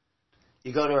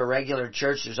 You go to a regular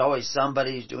church, there's always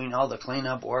somebody who's doing all the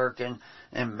cleanup work and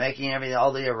making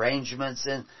all the arrangements,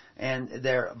 and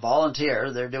they're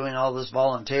volunteer. They're doing all this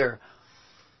volunteer.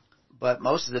 But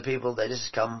most of the people, they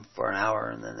just come for an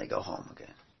hour and then they go home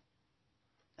again.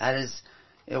 That is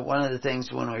one of the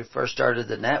things when we first started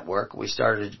the network. We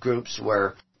started groups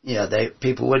where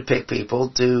people would pick people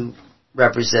to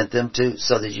represent them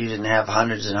so that you didn't have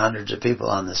hundreds and hundreds of people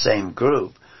on the same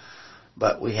group.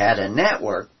 But we had a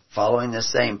network following the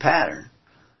same pattern.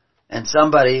 And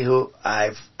somebody who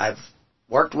I've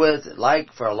worked with,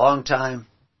 for a long time,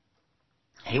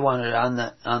 he wanted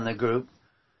on the group,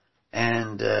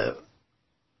 and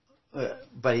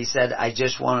but he said, I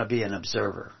just want to be an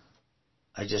observer.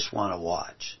 I just want to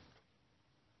watch.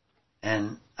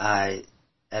 And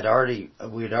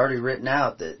we'd already written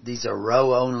out that these are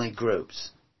row-only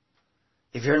groups.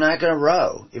 If you're not going to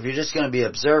row, if you're just going to be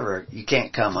observer, you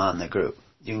can't come on the group.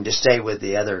 You can just stay with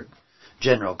the other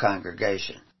general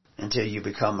congregation until you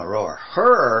become a rower.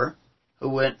 Hur who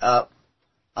went up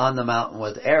on the mountain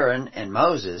with Aaron and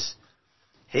Moses,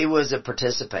 he was a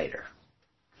participator.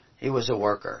 He was a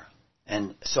worker.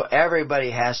 And so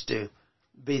everybody has to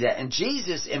be that. And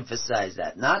Jesus emphasized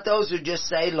that. Not those who just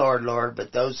say, Lord, Lord,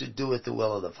 but those who do it the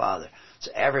will of the Father.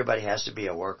 So everybody has to be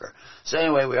a worker. So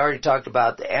anyway, we already talked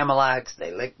about the Amalekites.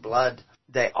 They licked blood.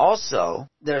 They're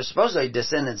supposedly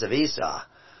descendants of Esau.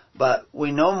 But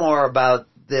we know more about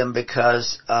them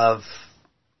because of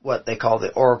what they call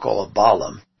the Oracle of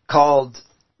Balaam. Called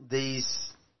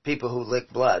these people who lick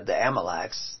blood, the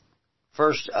Amalekites,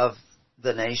 first of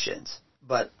the nations.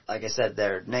 But, like I said,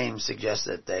 their name suggests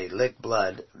that they lick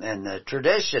blood. And the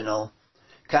traditional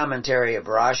commentary of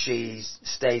Rashi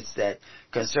states that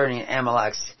concerning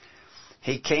Amalekites,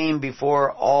 he came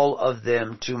before all of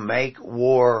them to make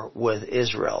war with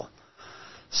Israel.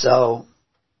 So,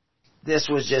 this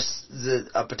was just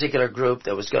a particular group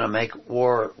that was going to make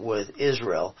war with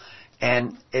Israel.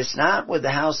 And it's not with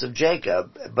the house of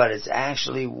Jacob, but it's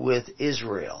actually with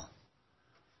Israel.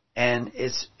 And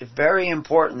it's very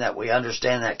important that we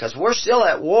understand that, because we're still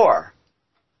at war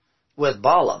with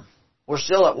Balaam. We're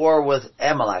still at war with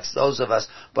Amalekites, those of us,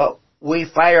 but we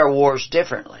fight our wars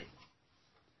differently.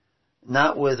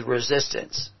 Not with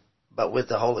resistance, but with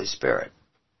the Holy Spirit.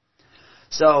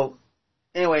 So,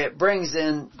 anyway, it brings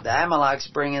in, the Amalekites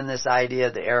bring in this idea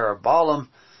of the error of Balaam,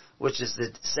 which is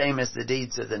the same as the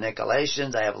deeds of the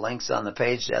Nicolaitans. I have links on the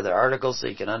page to other articles so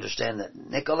you can understand that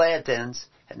Nicolaitans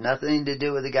had nothing to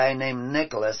do with a guy named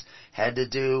Nicholas, had to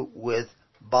do with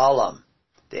Balaam.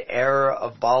 The error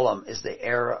of Balaam is the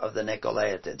error of the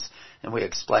Nicolaitans. And we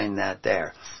explain that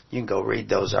there. You can go read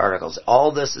those articles.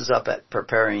 All this is up at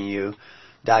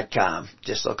preparingyou.com.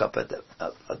 Just look up at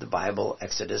the Bible,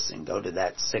 Exodus, and go to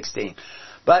that 16.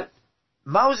 But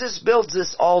Moses builds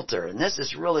this altar, and this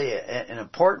is really an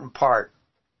important part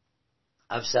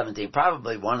of 17.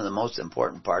 Probably one of the most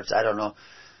important parts. I don't know.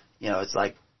 It's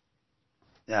like,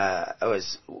 I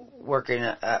was working,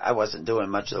 I wasn't doing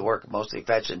much of the work, mostly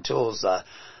fetching tools,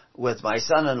 with my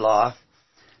son-in-law.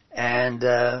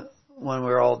 And, when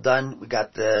we were all done,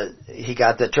 he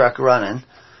got the truck running,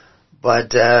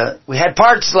 but, we had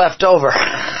parts left over.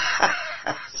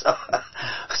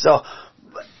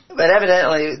 But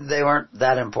evidently they weren't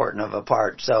that important of a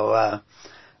part. So,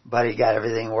 but he got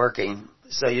everything working.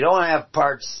 So you don't want to have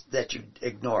parts that you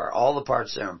ignore. All the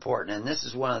parts are important. And this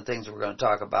is one of the things we're going to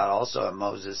talk about also in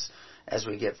Moses as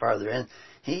we get farther in.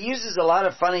 He uses a lot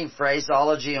of funny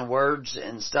phraseology and words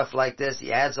and stuff like this.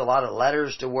 He adds a lot of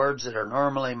letters to words that are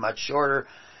normally much shorter.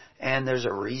 And there's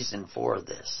a reason for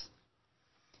this.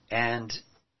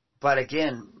 But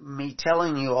again, me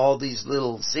telling you all these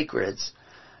little secrets,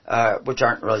 which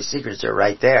aren't really secrets, they're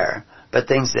right there, but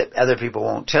things that other people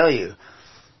won't tell you.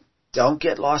 Don't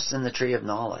get lost in the tree of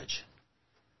knowledge.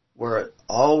 We're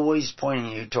always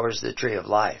pointing you towards the tree of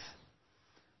life.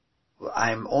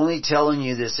 I'm only telling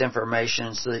you this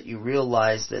information so that you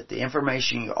realize that the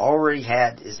information you already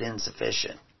had is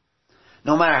insufficient.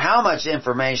 No matter how much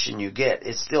information you get,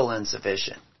 it's still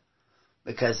insufficient.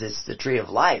 Because it's the tree of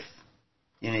life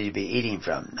you need to be eating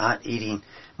from, not eating.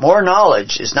 More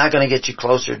knowledge is not going to get you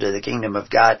closer to the kingdom of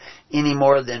God any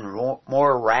more than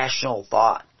more rational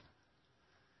thought.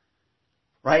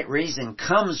 Right reason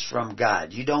comes from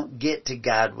God. You don't get to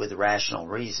God with rational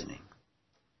reasoning.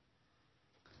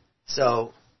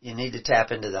 So, you need to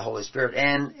tap into the Holy Spirit.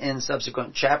 And in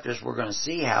subsequent chapters, we're going to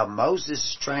see how Moses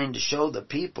is trying to show the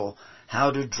people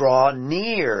how to draw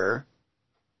near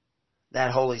that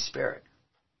Holy Spirit.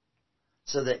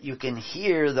 So that you can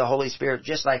hear the Holy Spirit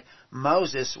just like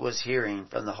Moses was hearing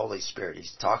from the Holy Spirit.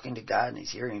 He's talking to God and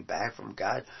he's hearing back from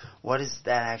God. What is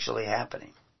that actually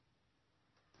happening?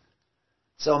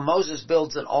 So Moses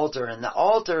builds an altar, and the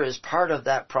altar is part of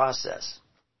that process.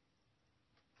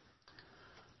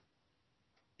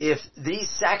 If these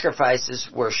sacrifices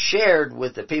were shared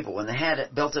with the people, when they had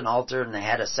built an altar and they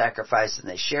had a sacrifice and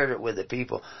they shared it with the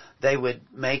people, they would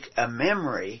make a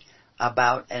memory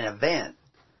about an event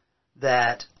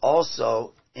that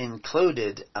also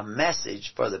included a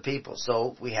message for the people.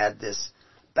 So we had this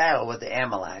battle with the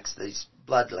Amalekites, these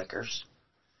blood lickers,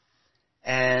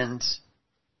 and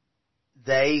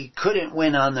they couldn't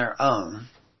win on their own.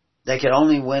 They could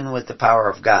only win with the power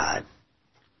of God.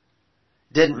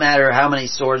 Didn't matter how many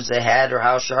swords they had or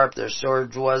how sharp their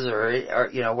sword was or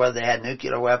whether they had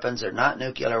nuclear weapons or not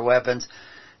nuclear weapons.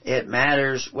 It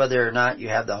matters whether or not you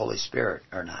have the Holy Spirit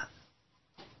or not.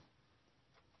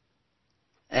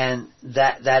 And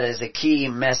that is a key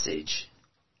message.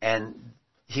 And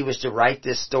he was to write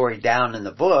this story down in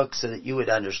the book so that you would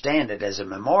understand it as a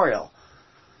memorial.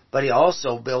 But he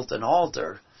also built an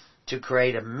altar to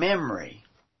create a memory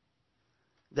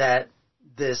that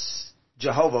this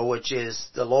Jehovah, which is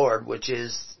the Lord, which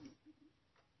is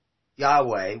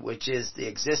Yahweh, which is the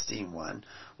existing one,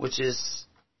 which is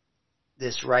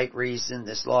this right reason,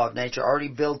 this law of nature already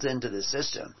built into the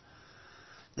system,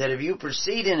 that if you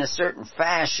proceed in a certain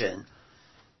fashion,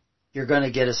 you're going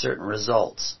to get a certain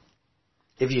results.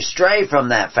 If you stray from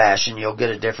that fashion, you'll get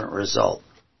a different result.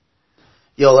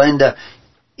 You'll end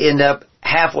up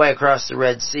halfway across the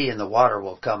Red Sea and the water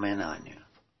will come in on you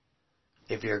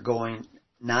if you're going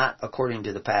not according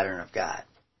to the pattern of God.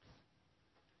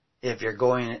 If you're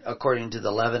going according to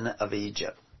the leaven of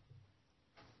Egypt.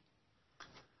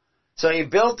 So he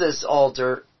built this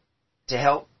altar to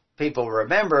help people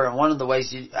remember, and one of the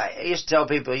ways I used to tell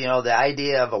people, the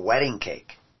idea of a wedding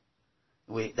cake.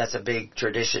 That's a big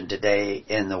tradition today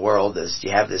in the world, is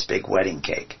you have this big wedding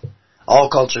cake. All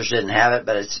cultures didn't have it,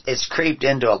 but it's creeped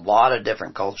into a lot of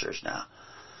different cultures now.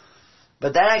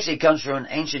 But that actually comes from an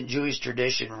ancient Jewish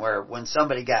tradition where when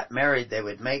somebody got married, they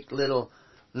would make little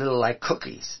like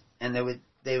cookies, and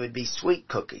they would be sweet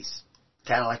cookies,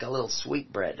 kind of like a little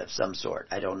sweet bread of some sort.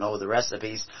 I don't know the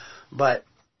recipes, but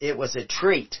it was a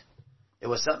treat. It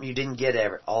was something you didn't get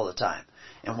all the time.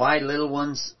 And why little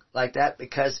ones like that?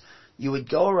 Because you would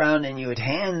go around and you would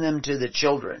hand them to the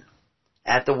children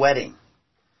at the wedding.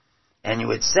 And you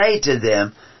would say to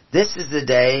them, this is the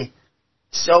day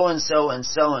so-and-so and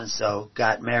so-and-so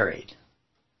got married.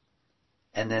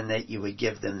 And then you would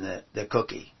give them the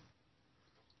cookie.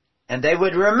 And they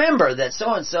would remember that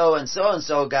so-and-so and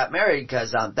so-and-so got married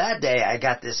because on that day I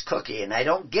got this cookie, and I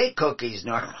don't get cookies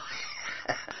normally.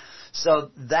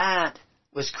 So that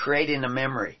was creating a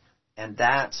memory. And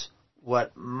that's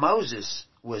what Moses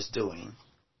was doing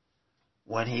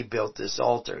when he built this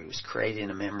altar. He was creating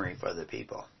a memory for the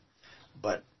people.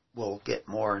 But we'll get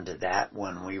more into that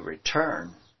when we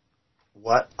return.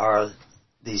 What are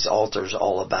these altars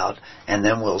all about? And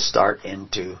then we'll start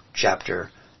into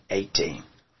chapter 18.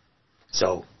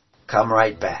 So come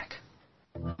right back.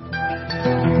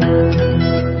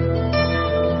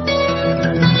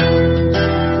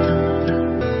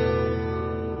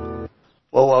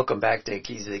 Well, welcome back to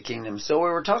Keys of the Kingdom. So we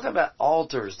were talking about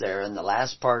altars there in the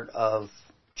last part of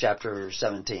chapter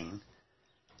 17.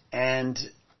 And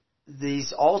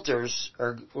these altars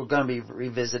are going to be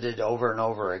revisited over and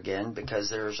over again, because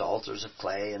there's altars of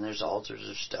clay, and there's altars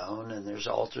of stone, and there's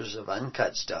altars of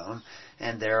uncut stone,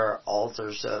 and there are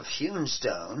altars of hewn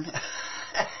stone.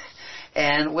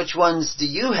 And which ones do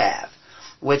you have?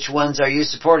 Which ones are you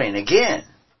supporting? Again,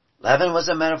 leaven was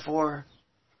a metaphor.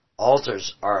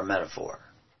 Altars are a metaphor.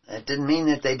 It didn't mean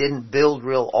that they didn't build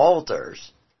real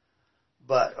altars,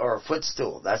 or a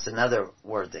footstool. That's another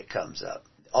word that comes up.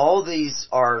 All these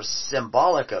are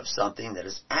symbolic of something that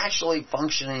is actually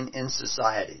functioning in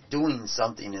society, doing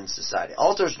something in society.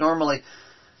 Altars normally,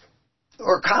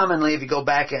 or commonly, if you go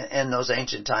back in those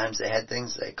ancient times, they had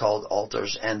things they called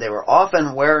altars, and they were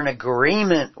often where an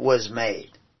agreement was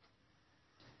made.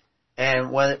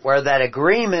 And where that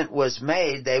agreement was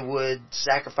made, they would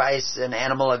sacrifice an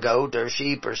animal, a goat or a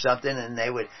sheep or something, and they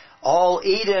would all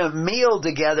eat a meal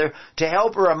together to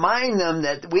help remind them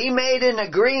that we made an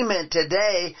agreement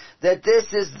today that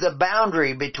this is the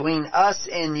boundary between us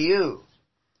and you.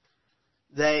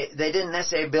 They didn't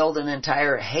necessarily build an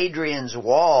entire Hadrian's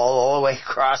Wall all the way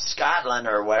across Scotland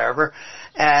or whatever.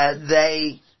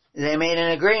 They made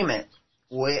an agreement.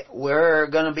 We're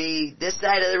going to be this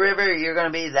side of the river, you're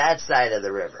going to be that side of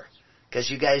the river. Because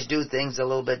you guys do things a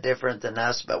little bit different than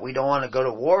us, but we don't want to go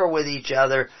to war with each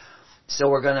other, so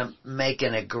we're going to make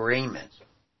an agreement.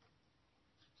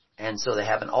 And so they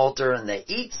have an altar, and they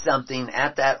eat something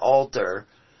at that altar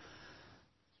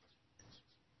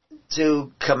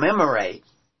to commemorate,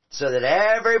 so that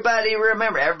everybody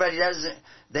remember. Everybody doesn't.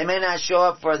 They may not show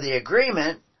up for the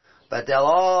agreement, but they'll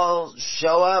all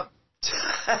show up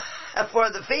for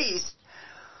the feast.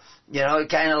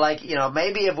 Kind of like,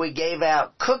 maybe if we gave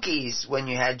out cookies when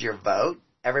you had your vote,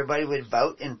 everybody would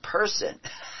vote in person.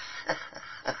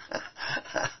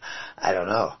 I don't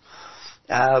know.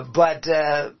 But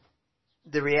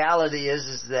the reality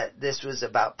is that this was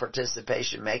about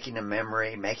participation, making a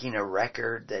memory, making a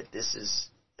record that this is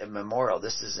a memorial,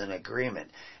 this is an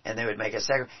agreement. And they would make a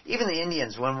sacrifice. Even the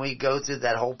Indians, when we go through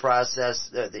that whole process,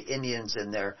 the Indians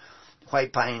and their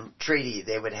White Pine Treaty,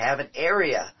 they would have an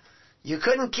area. You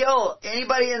couldn't kill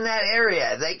anybody in that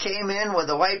area. If they came in with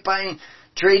the White Pine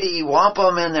Treaty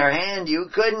wampum in their hand, you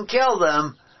couldn't kill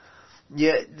them.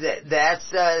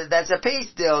 That's a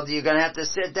peace deal. You're going to have to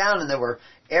sit down, and there were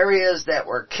areas that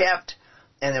were kept,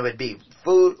 and there would be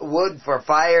wood for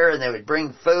fire, and they would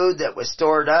bring food that was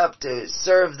stored up to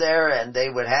serve there, and they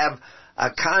would have a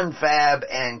confab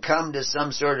and come to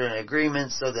some sort of an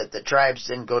agreement so that the tribes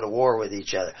didn't go to war with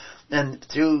each other. And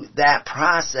through that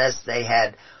process, they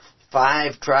had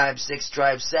 5 tribes, 6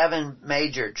 tribes, 7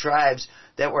 major tribes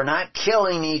that were not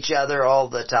killing each other all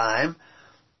the time,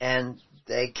 and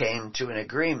they came to an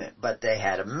agreement. But they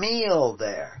had a meal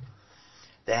there.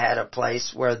 They had a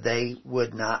place where they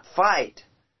would not fight,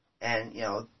 and,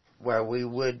 where we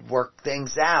would work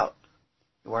things out.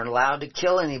 You weren't allowed to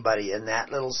kill anybody in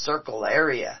that little circle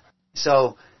area.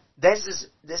 So this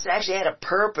actually had a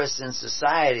purpose in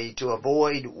society to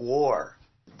avoid war.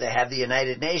 They have the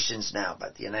United Nations now,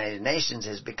 but the United Nations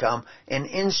has become an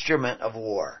instrument of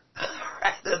war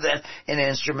rather than an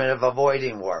instrument of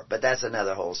avoiding war. But that's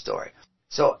another whole story.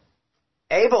 So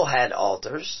Abel had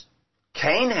altars.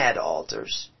 Cain had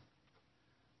altars.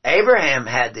 Abraham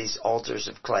had these altars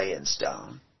of clay and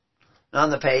stone. And on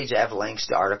the page I have links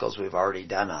to articles we've already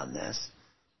done on this.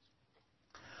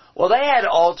 Well, they had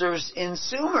altars in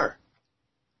Sumer.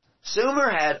 Sumer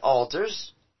had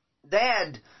altars. They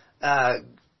had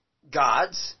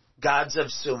gods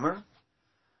of Sumer,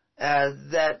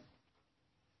 that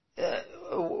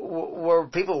were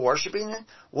people worshiping.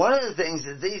 One of the things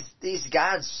that these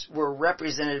gods were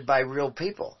represented by real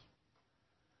people.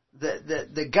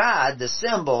 The god, the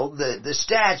symbol, the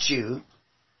statue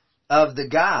of the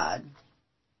god,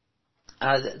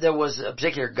 there was a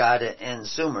particular god in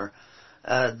Sumer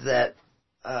that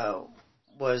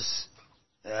was,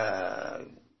 there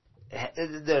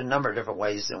are a number of different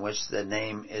ways in which the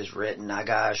name is written.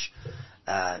 Nagash,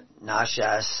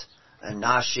 Nashas,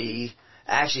 Nashi.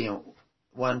 Actually,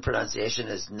 one pronunciation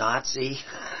is Nazi.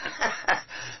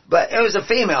 But it was a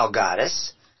female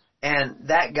goddess, and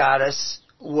that goddess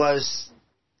was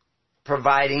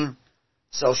providing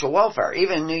social welfare.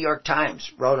 Even New York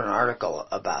Times wrote an article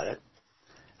about it.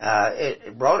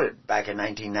 It wrote it back in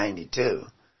 1992.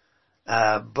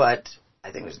 But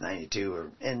I think it was 92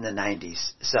 or in the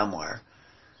 90s somewhere.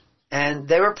 And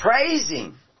they were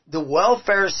praising the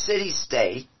welfare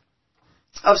city-state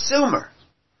of Sumer.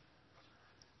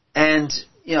 And,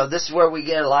 this is where we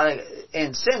get a lot of,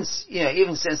 and since,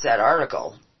 even since that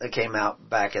article that came out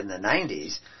back in the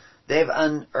 90s, they've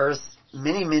unearthed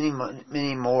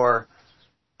many more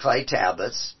clay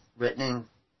tablets written in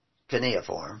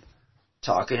cuneiform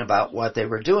talking about what they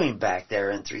were doing back there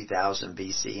in 3000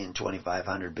 BC and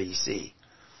 2500 BC.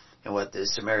 And what the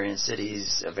Sumerian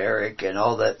cities of Erech and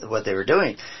all that, what they were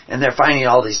doing. And they're finding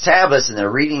all these tablets and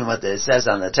they're reading what it says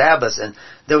on the tablets. And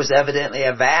there was evidently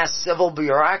a vast civil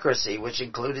bureaucracy which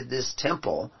included this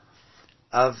temple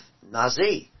of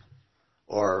Nazi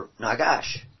or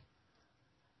Nagash.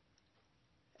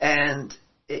 And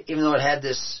even though it had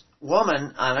this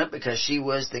woman on it because she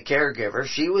was the caregiver,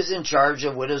 she was in charge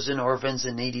of widows and orphans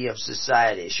and needy of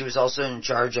society. She was also in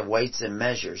charge of weights and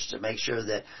measures to make sure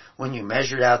that when you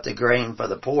measured out the grain for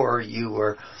the poor, you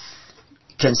were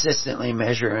consistently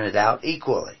measuring it out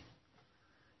equally.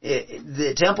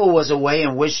 The temple was a way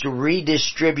in which to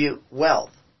redistribute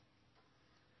wealth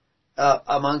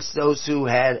amongst those who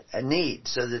had a need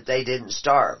so that they didn't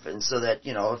starve, and so that,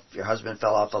 if your husband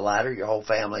fell off the ladder, your whole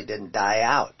family didn't die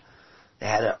out. They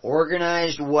had an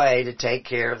organized way to take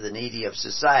care of the needy of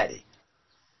society.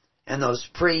 And those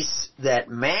priests that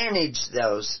managed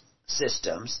those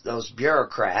systems, those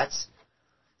bureaucrats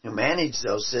who managed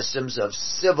those systems of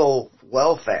civil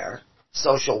welfare,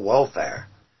 social welfare,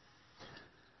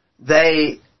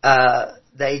 they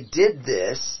did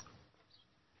this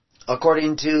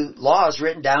according to laws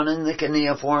written down in the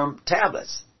cuneiform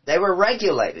tablets. They were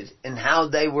regulated in how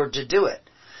they were to do it.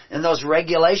 And those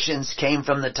regulations came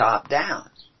from the top down.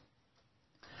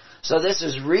 So this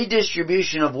is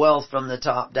redistribution of wealth from the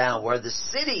top down, where the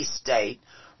city-state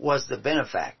was the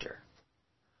benefactor.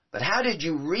 But how did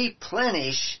you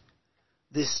replenish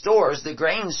the stores, the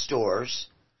grain stores,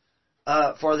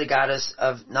 for the goddess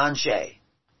of Nanshe?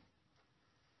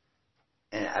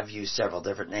 And I've used several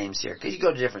different names here, because you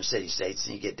go to different city-states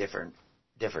and you get different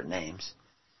names.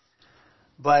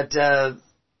 But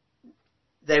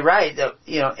they write that,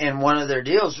 in one of their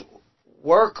deals,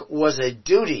 work was a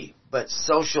duty, but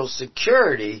Social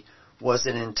Security was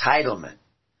an entitlement.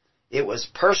 It was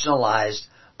personalized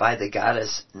by the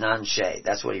goddess Nanshe.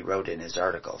 That's what he wrote in his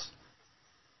articles.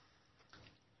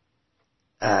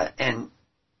 And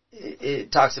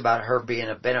it talks about her being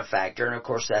a benefactor, and of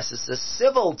course that's the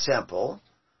civil temple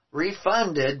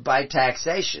refunded by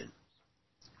taxation,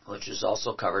 which is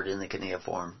also covered in the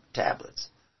cuneiform tablets.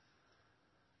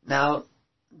 Now,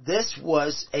 this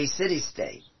was a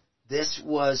city-state. This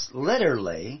was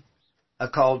literally a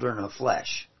cauldron of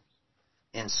flesh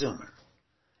in Sumer.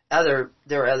 There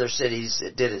were other cities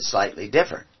that did it slightly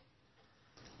different.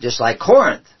 Just like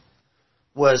Corinth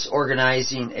was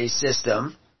organizing a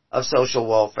system of social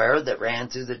welfare that ran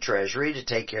through the treasury to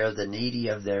take care of the needy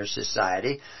of their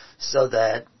society so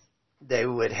that they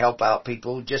would help out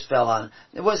people who just fell on,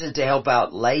 it wasn't to help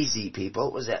out lazy people,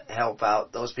 it was to help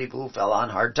out those people who fell on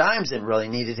hard times and really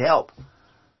needed help.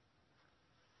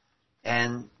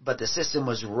 But the system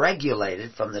was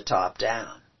regulated from the top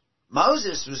down.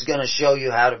 Moses was going to show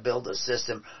you how to build a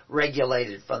system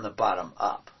regulated from the bottom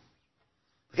up.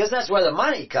 Because that's where the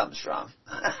money comes from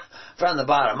the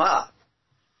bottom up.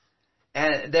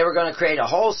 And they were going to create a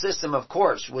whole system of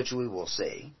courts, which we will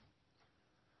see,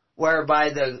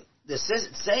 whereby the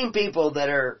same people that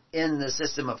are in the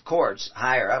system of courts,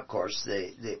 higher up courts,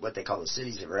 what they call the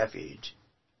cities of refuge,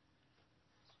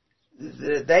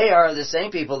 they are the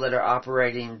same people that are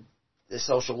operating the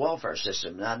social welfare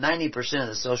system. Now, 90% of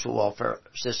the social welfare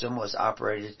system was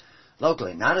operated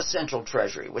locally, not a central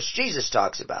treasury, which Jesus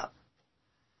talks about.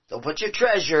 Don't put your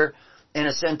treasure in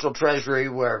a central treasury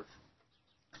where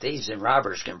thieves and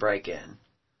robbers can break in,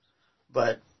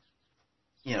 but,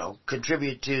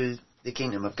 contribute to the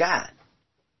kingdom of God.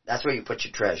 That's where you put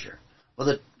your treasure. Well,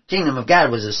 the kingdom of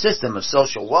God was a system of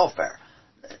social welfare,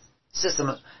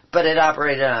 but it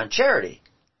operated on charity,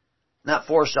 not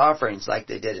forced offerings like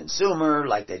they did in Sumer,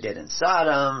 like they did in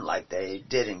Sodom, like they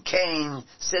did in Cain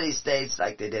city-states,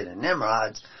 like they did in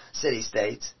Nimrod's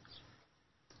city-states.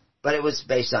 But it was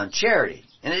based on charity.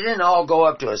 And it didn't all go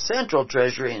up to a central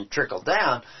treasury and trickle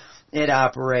down.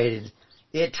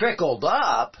 It trickled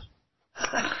up.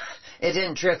 It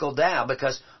didn't trickle down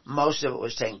because most of it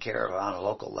was taken care of on a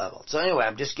local level. So anyway,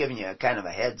 I'm just giving you a kind of a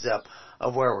heads up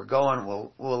of where we're going.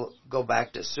 We'll go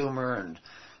back to Sumer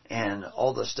and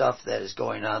all the stuff that is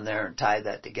going on there and tie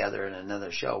that together in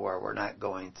another show where we're not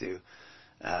going through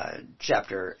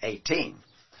chapter 18.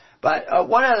 But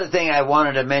one other thing I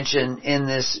wanted to mention in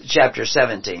this chapter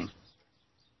 17,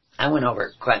 I went over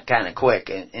it kind of quick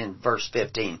in verse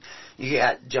 15. You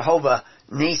got Jehovah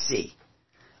Nisi.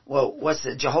 Well, what's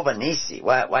the Jehovah Nisi?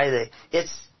 Why are they?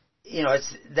 It's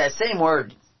that same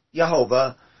word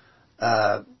Jehovah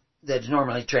that's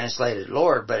normally translated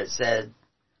Lord, but it said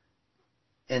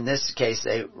in this case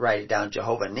they write it down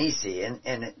Jehovah Nisi,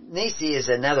 and Nisi is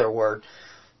another word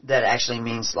that actually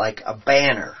means like a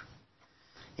banner.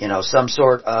 Some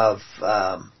sort of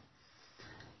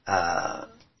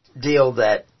deal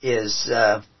that is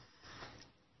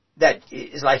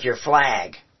like your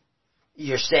flag,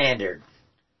 your standard,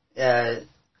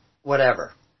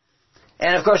 whatever.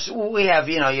 And of course, we have,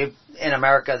 in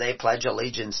America, they pledge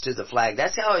allegiance to the flag.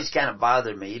 That's always kind of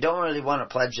bothered me. You don't really want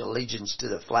to pledge allegiance to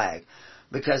the flag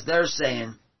because they're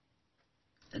saying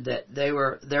that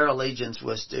their allegiance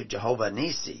was to Jehovah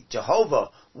Nisi. Jehovah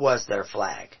was their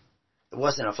flag. It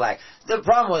wasn't a flag. The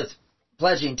problem with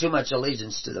pledging too much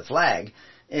allegiance to the flag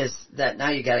is that now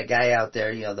you got a guy out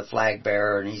there, the flag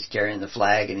bearer, and he's carrying the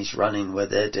flag and he's running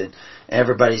with it and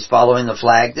everybody's following the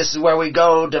flag. This is where we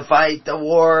go to fight the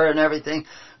war and everything.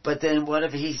 But then what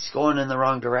if he's going in the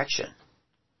wrong direction?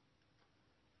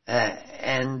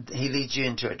 And he leads you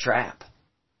into a trap.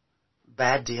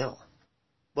 Bad deal.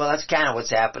 Well, that's kind of what's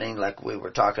happening, like we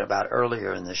were talking about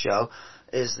earlier in the show,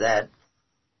 is that,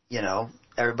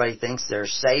 everybody thinks they're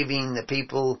saving the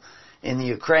people in the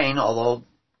Ukraine, although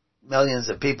millions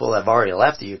of people have already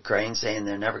left the Ukraine saying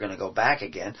they're never going to go back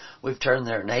again. We've turned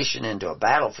their nation into a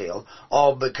battlefield,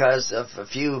 all because of a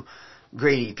few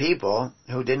greedy people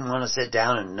who didn't want to sit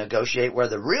down and negotiate where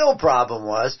the real problem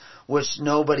was, which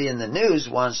nobody in the news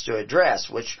wants to address,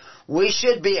 which we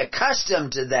should be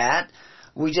accustomed to that.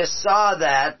 We just saw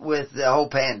that with the whole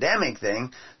pandemic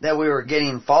thing, that we were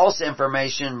getting false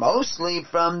information mostly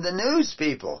from the news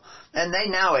people. And they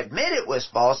now admit it was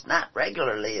false, not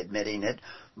regularly admitting it,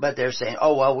 but they're saying,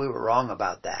 oh, well, we were wrong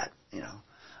about that,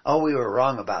 Oh, we were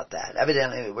wrong about that.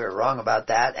 Evidently, we were wrong about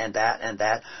that and that and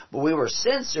that, but we were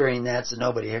censoring that so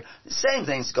nobody heard. The same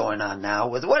thing's going on now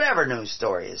with whatever news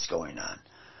story is going on.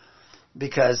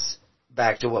 Because,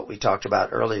 back to what we talked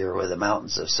about earlier with the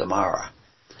mountains of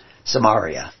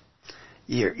Samaria,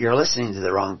 you're listening to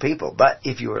the wrong people. But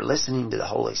if you were listening to the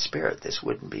Holy Spirit, this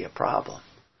wouldn't be a problem.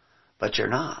 But you're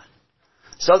not.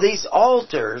 So these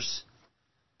altars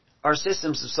are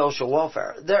systems of social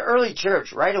welfare. The early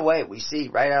church, right away, we see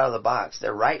right out of the box,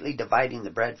 they're rightly dividing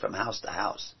the bread from house to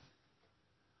house.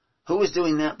 Who was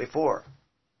doing that before?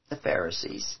 The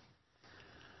Pharisees.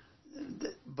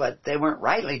 But they weren't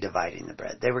rightly dividing the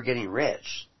bread. They were getting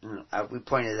rich. We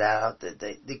pointed out that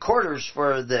the quarters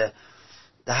for the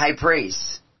high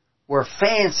priests were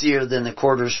fancier than the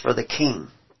quarters for the king.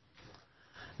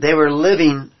 They were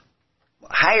living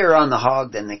higher on the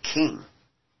hog than the king,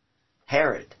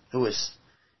 Herod, who was,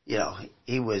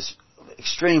 he was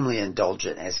extremely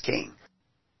indulgent as king.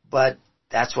 But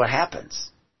that's what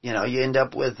happens. You end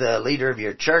up with the leader of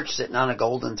your church sitting on a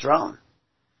golden throne.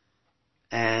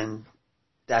 And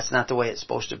that's not the way it's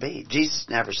supposed to be. Jesus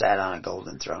never sat on a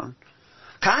golden throne.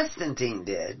 Constantine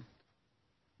did,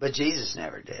 but Jesus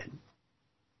never did.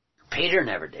 Peter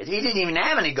never did. He didn't even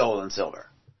have any gold and silver.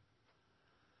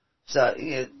 So,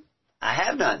 I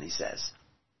have none, he says.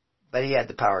 But he had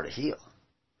the power to heal.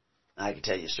 I could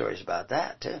tell you stories about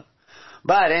that, too.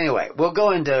 But anyway, we'll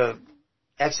go into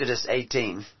Exodus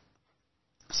 18,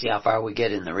 see how far we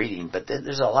get in the reading. But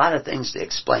there's a lot of things to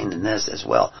explain in this as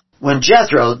well. When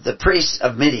Jethro, the priest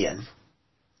of Midian,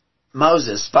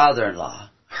 Moses' father-in-law,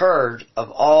 heard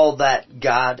of all that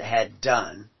God had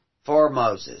done for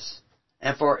Moses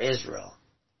and for Israel,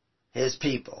 his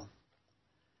people,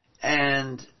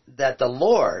 and that the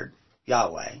Lord,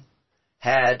 Yahweh,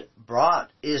 had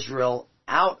brought Israel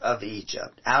out of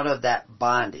Egypt, out of that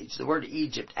bondage. The word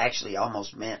Egypt actually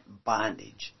almost meant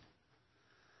bondage.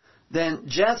 Then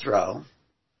Jethro,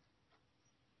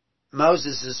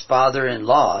 Moses'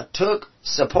 father-in-law, took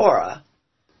Zipporah,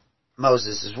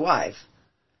 Moses' wife,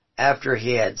 after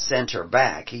he had sent her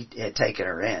back. He had taken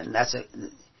her in.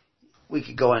 We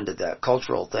could go into the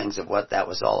cultural things of what that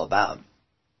was all about.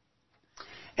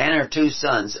 And her 2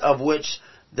 sons, of which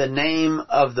the name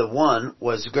of the one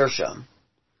was Gershom,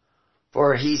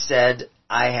 for he said,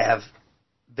 I have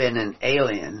been an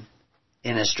alien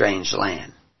in a strange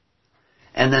land.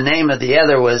 And the name of the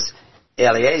other was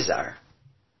Eleazar,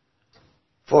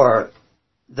 for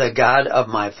the God of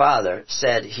my father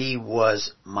said he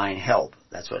was mine help.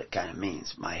 That's what it kind of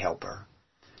means, my helper.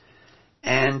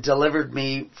 And delivered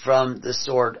me from the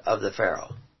sword of the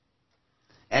Pharaoh.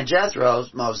 And Jethro,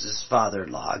 Moses'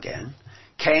 father-in-law again,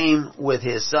 came with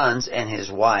his sons and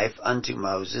his wife unto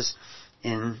Moses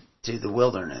into the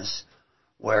wilderness,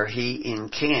 where he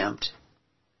encamped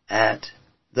at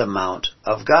the mount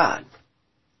of God.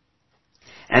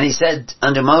 And he said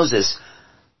unto Moses,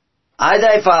 I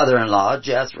thy father-in-law,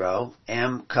 Jethro,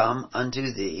 am come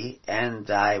unto thee, and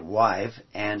thy wife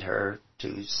and her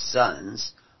 2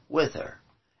 sons with her.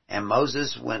 And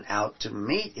Moses went out to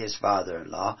meet his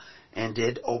father-in-law, and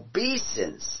did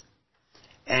obeisance,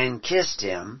 and kissed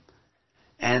him,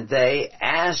 and they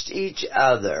asked each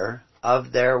other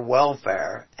of their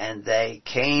welfare, and they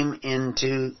came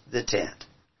into the tent.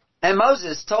 And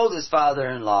Moses told his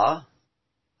father-in-law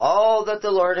all that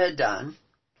the Lord had done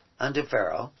unto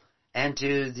Pharaoh, and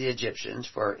to the Egyptians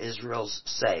for Israel's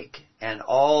sake, and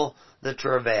all the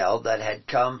travail that had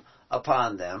come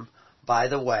upon them by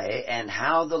the way, and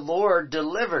how the Lord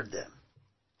delivered them.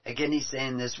 Again, he's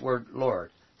saying this word Lord,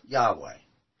 Yahweh,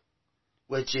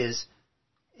 which is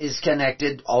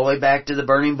connected all the way back to the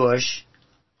burning bush,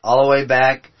 all the way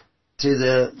back to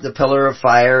the pillar of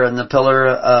fire and the pillar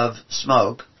of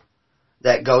smoke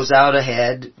that goes out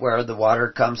ahead where the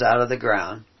water comes out of the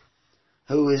ground,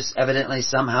 who is evidently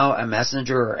somehow a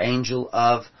messenger or angel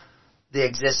of the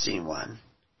existing one.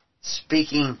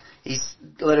 Speaking, he's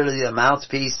literally the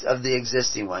mouthpiece of the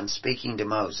existing one, speaking to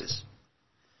Moses.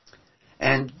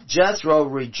 And Jethro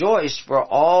rejoiced for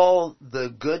all the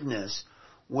goodness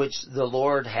which the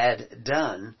Lord had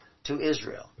done to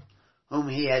Israel, whom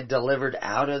he had delivered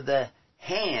out of the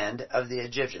hand of the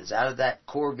Egyptians, out of that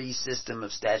Corby system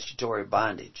of statutory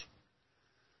bondage.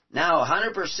 Now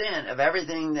 100% of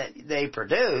everything that they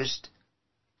produced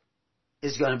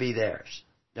is going to be theirs.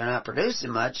 They're not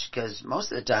producing much because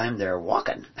most of the time they're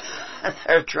walking.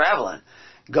 They're traveling,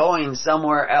 going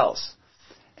somewhere else.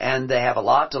 And they have a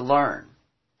lot to learn.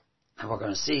 And we're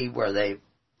going to see where they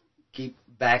keep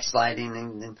backsliding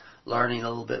and learning a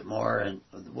little bit more. And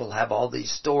we'll have all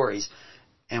these stories.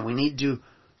 And we need to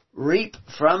reap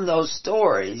from those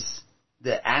stories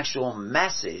the actual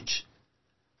message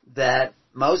that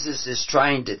Moses is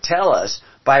trying to tell us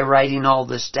by writing all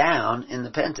this down in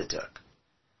the Pentateuch.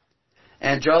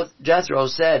 And Jethro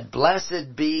said,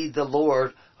 Blessed be the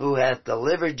Lord who hath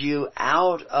delivered you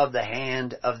out of the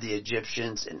hand of the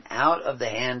Egyptians and out of the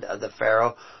hand of the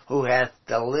Pharaoh, who hath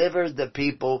delivered the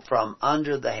people from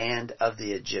under the hand of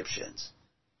the Egyptians.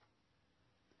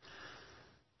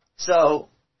 So,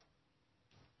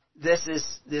 this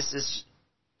is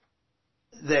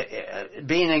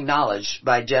being acknowledged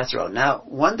by Jethro. Now,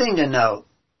 one thing to note,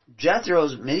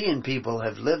 Jethro's Midian people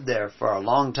have lived there for a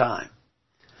long time.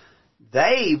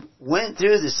 They went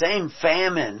through the same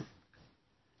famine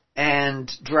and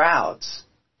droughts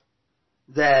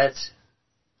that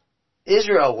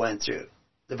Israel went through,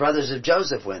 the brothers of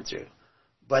Joseph went through.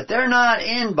 But they're not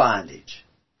in bondage.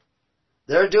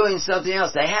 They're doing something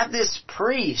else. They have this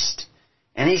priest,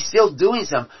 and he's still doing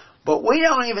something. But we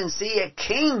don't even see a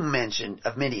king mentioned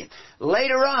of Midian.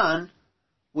 Later on,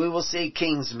 we will see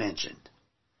kings mentioned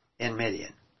in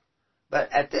Midian.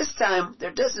 But at this time,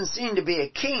 there doesn't seem to be a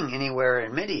king anywhere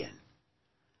in Midian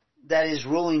that is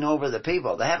ruling over the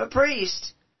people. They have a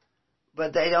priest,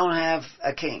 but they don't have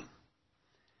a king.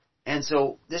 And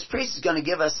so this priest is going to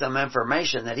give us some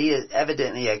information that he is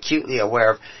evidently acutely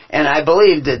aware of. And I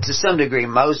believe that to some degree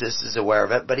Moses is aware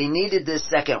of it, but he needed this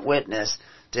second witness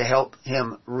to help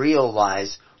him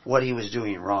realize what he was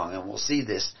doing wrong. And we'll see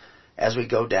this as we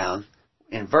go down.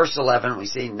 In verse 11 we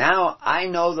see, "Now I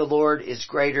know the Lord is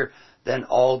greater than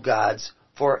all gods,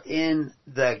 for in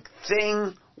the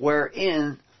thing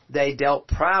wherein they dealt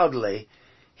proudly,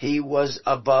 he was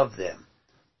above them."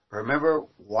 Remember,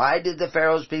 why did the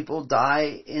Pharaoh's people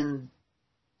die in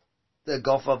the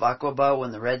Gulf of Aqaba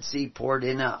when the Red Sea poured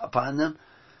in upon them?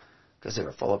 Because they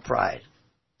were full of pride.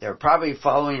 They were probably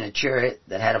following a chariot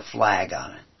that had a flag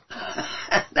on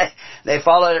it. They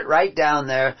followed it right down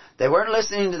there. They weren't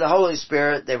listening to the Holy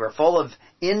Spirit. They were full of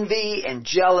envy and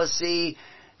jealousy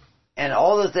and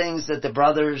all the things that the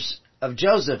brothers of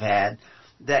Joseph had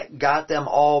that got them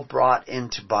all brought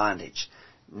into bondage.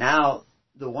 Now,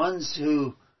 the ones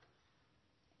who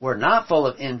were not full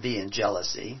of envy and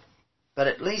jealousy, but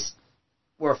at least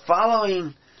were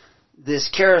following this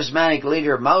charismatic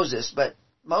leader Moses, but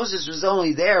Moses was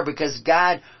only there because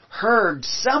God heard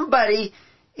somebody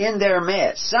in their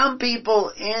midst, some people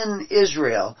in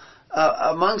Israel,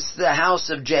 amongst the house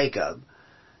of Jacob,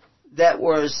 that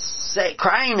was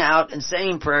crying out and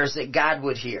saying prayers that God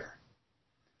would hear.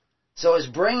 So it's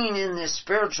bringing in this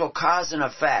spiritual cause and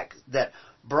effect that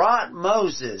brought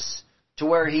Moses to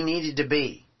where he needed to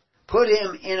be. Put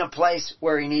him in a place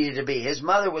where he needed to be. His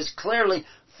mother was clearly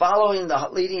following the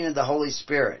leading of the Holy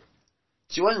Spirit.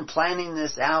 She wasn't planning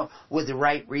this out with the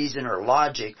right reason or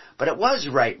logic, but it was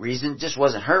the right reason. It just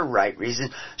wasn't her right reason.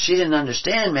 She didn't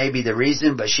understand maybe the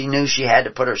reason, but she knew she had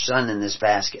to put her son in this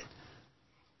basket.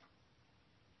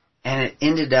 And it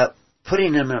ended up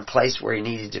putting him in a place where he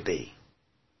needed to be.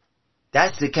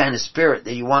 That's the kind of spirit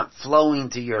that you want flowing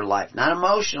through your life. Not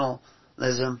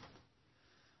emotionalism,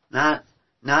 not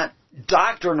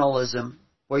doctrinalism,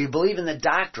 where you believe in the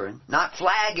doctrine, not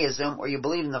flagism, where you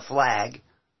believe in the flag,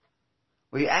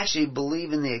 where you actually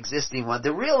believe in the existing one,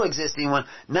 the real existing one,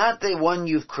 not the one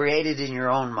you've created in your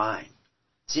own mind.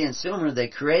 See, in Sumer, they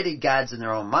created gods in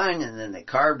their own mind, and then they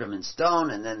carved them in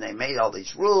stone, and then they made all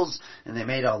these rules, and they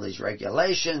made all these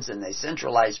regulations, and they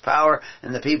centralized power,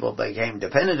 and the people became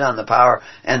dependent on the power,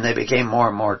 and they became more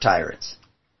and more tyrants.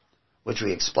 Which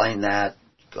we explained that.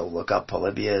 Go look up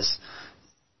Polybius.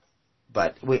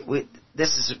 But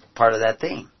this is part of that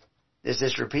theme. This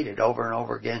is repeated over and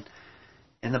over again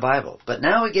in the Bible. But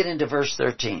now we get into verse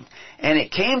 13. "And it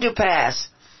came to pass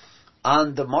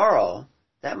on the morrow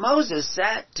that Moses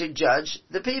sat to judge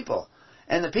the people.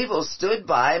 And the people stood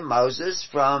by Moses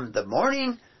from the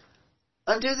morning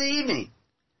unto the evening.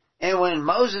 And when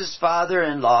Moses'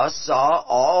 father-in-law saw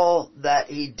all that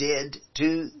he did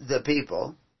to the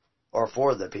people, or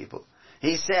for the people,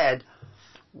 he said,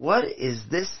 What is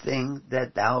this thing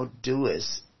that thou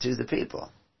doest to the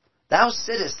people? Thou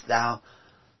sittest thou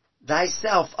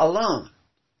thyself alone,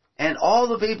 and all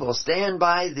the people stand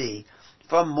by thee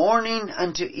from morning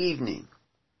unto evening.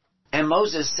 And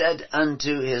Moses said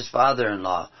unto his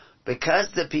father-in-law,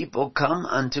 Because the people come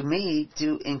unto me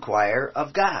to inquire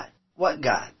of God." What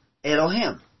God?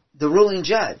 Elohim, the ruling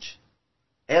judge.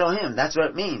 Elohim, that's what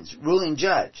it means, ruling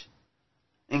judge.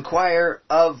 Inquire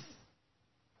of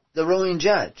the ruling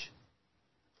judge,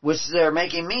 which they're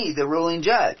making me the ruling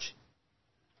judge.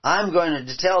 I'm going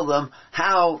to tell them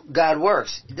how God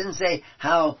works. It didn't say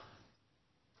how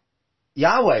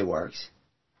Yahweh works,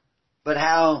 but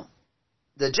how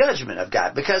the judgment of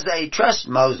God, because they trust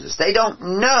Moses. They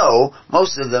don't know,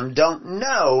 most of them don't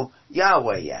know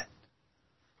Yahweh yet.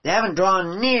 They haven't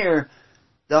drawn near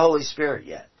the Holy Spirit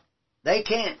yet. They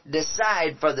can't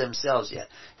decide for themselves yet.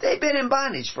 They've been in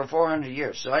bondage for 400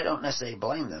 years, so I don't necessarily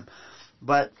blame them.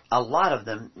 But a lot of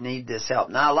them need this help.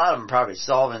 Now, a lot of them are probably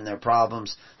solving their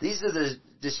problems. These are the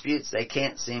disputes they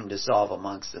can't seem to solve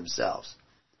amongst themselves.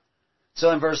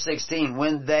 So in verse 16,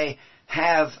 when they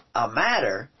have a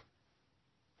matter,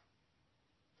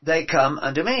 they come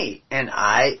unto me, and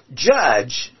I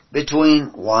judge between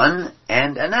one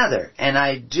and another, and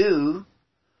I do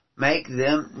make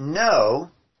them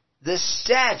know the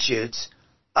statutes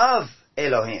of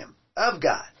Elohim, of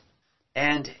God,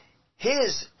 and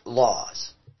His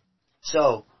laws.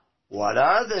 So, what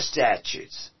are the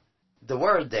statutes? The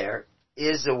word there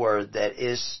is the word that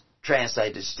is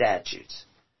translated statutes.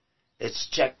 It's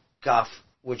chetkuf,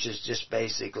 which is just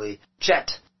basically chet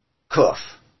kuf.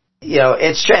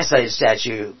 it's translated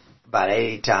statute about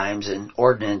 80 times and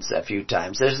ordinance a few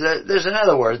times. There's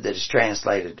another word that is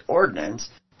translated ordinance,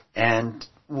 and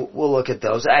we'll look at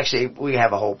those. Actually, we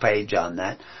have a whole page on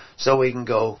that, so we can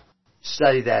go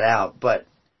study that out. But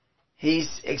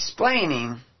he's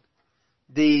explaining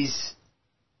the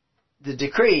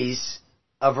decrees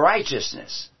of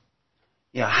righteousness.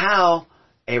 How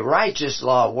a righteous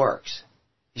law works.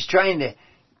 He's trying to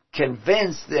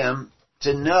convince them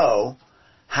to know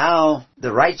how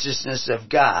the righteousness of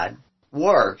God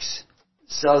works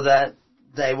so that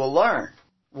they will learn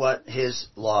what His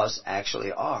laws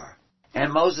actually are.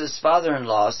 And Moses'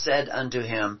 father-in-law said unto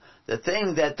him, The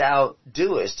thing that thou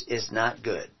doest is not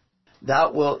good.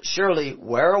 Thou wilt surely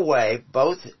wear away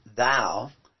both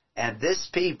thou and this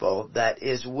people that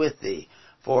is with thee,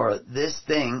 for this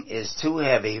thing is too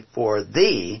heavy for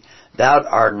thee. Thou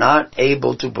art not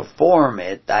able to perform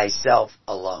it thyself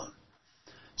alone.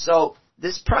 So,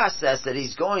 this process that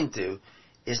he's going through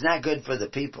is not good for the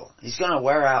people. He's going to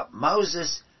wear out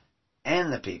Moses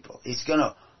and the people. He's going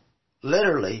to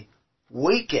literally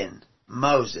weaken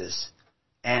Moses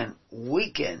and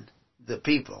weaken the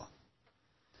people.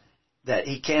 That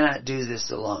he cannot do this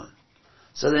alone.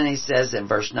 So then he says in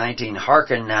verse 19,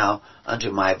 Hearken now unto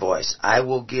my voice. I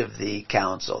will give thee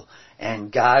counsel,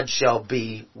 and God shall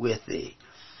be with thee.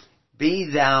 Be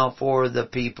thou for the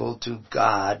people to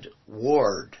God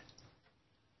ward.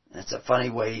 That's a funny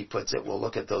way he puts it. We'll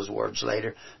look at those words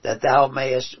later. That thou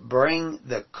mayest bring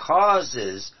the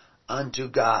causes unto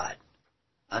God,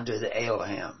 unto the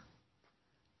Elohim.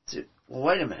 Well,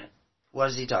 wait a minute. What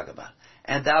does he talk about?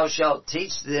 And thou shalt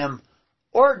teach them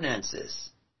ordinances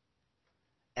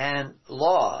and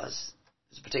laws.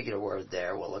 There's a particular word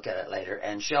there. We'll look at it later.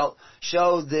 And shalt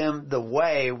show them the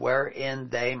way wherein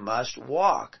they must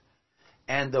walk,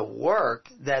 and the work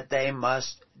that they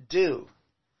must do.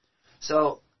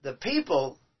 So, the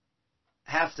people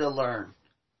have to learn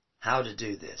how to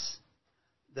do this.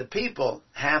 The people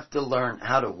have to learn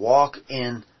how to walk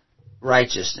in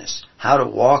righteousness, how to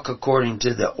walk according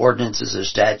to the ordinances or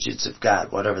statutes of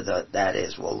God, whatever that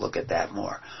is. We'll look at that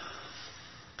more.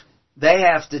 They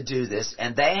have to do this,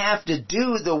 and they have to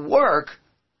do the work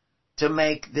to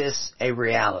make this a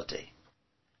reality.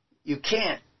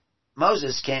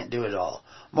 Moses can't do it all.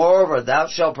 Moreover, thou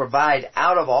shalt provide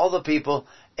out of all the people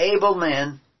able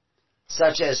men,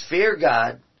 such as fear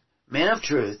God, men of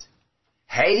truth,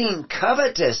 hating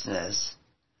covetousness,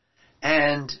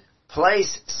 and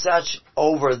place such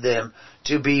over them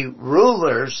to be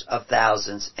rulers of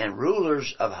thousands, and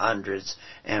rulers of hundreds,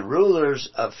 and rulers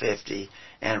of 50,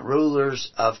 and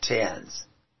rulers of tens.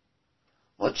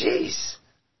 Well,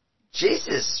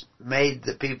 Jesus made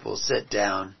the people sit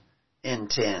down in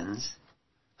tens,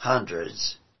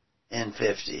 hundreds, and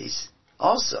 50s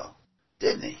also,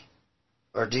 didn't he?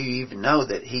 Or do you even know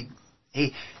that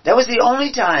that was the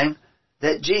only time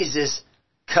that Jesus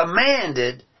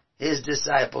commanded his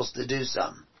disciples to do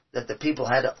something. That the people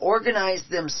had to organize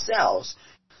themselves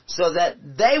so that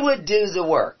they would do the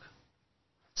work.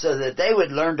 So that they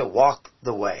would learn to walk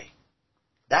the way.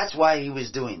 That's why he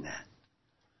was doing that.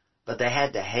 But they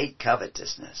had to hate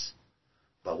covetousness.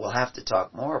 But we'll have to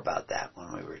talk more about that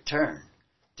when we return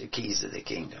to Keys of the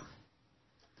Kingdom.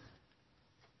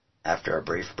 After a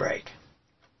brief break.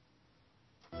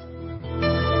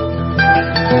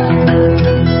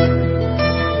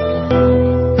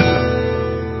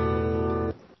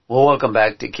 Well, welcome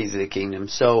back to Keys of the Kingdom.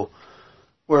 So,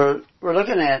 we're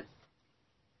looking at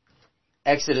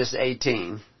Exodus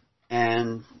 18,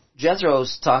 and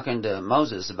Jethro's talking to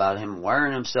Moses about him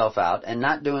wearing himself out and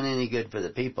not doing any good for the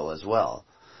people as well,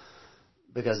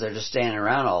 because they're just standing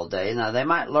around all day. Now, they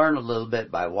might learn a little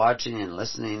bit by watching and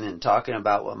listening and talking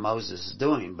about what Moses is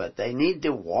doing, but they need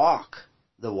to walk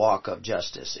the walk of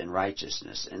justice and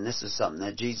righteousness, and this is something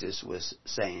that Jesus was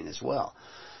saying as well.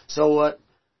 So what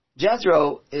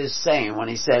Jethro is saying when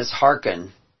he says,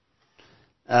 hearken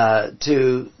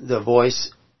to the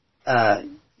voice,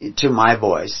 to my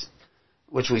voice,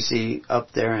 which we see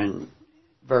up there in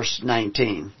verse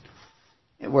 19,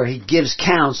 where he gives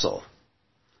counsel,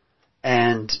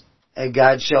 and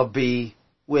God shall be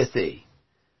with thee.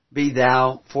 Be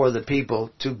thou for the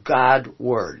people to God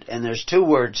word. And there's two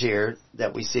words here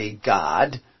that we see.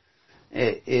 God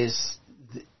is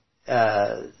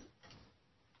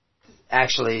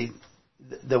actually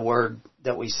the word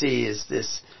that we see is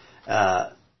this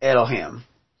Elohim,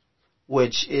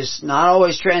 which is not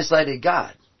always translated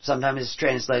God. Sometimes it's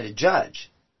translated judge.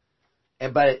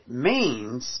 But it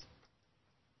means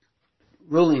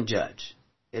ruling judge.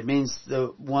 It means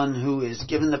the one who is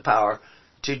given the power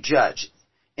to judge.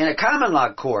 In a common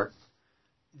law court,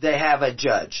 they have a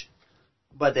judge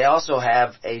but they also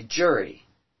have a jury.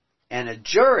 And a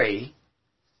jury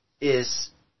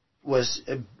was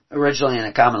originally in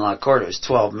a common law court, it was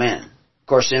 12 men. Of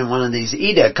course, in one of these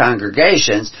Edom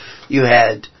congregations, you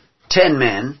had 10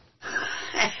 men,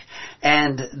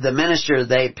 and the minister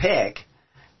they pick,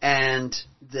 and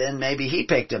then maybe he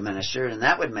picked a minister, and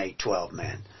that would make 12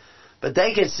 men. But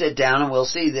they could sit down, and we'll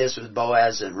see this with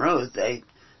Boaz and Ruth.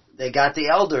 They got the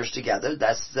elders together.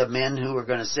 That's the men who are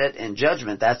going to sit in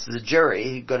judgment. That's the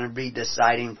jury going to be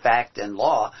deciding fact and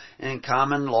law. And in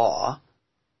common law,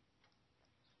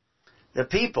 the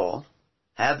people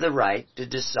have the right to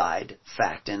decide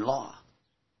fact and law.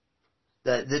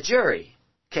 The jury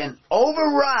can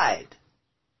override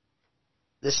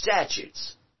the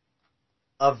statutes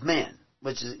of men,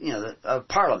 which is, of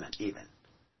Parliament even.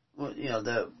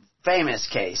 The famous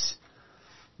case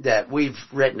that we've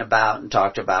written about and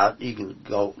talked about, you can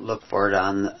go look for it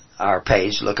on our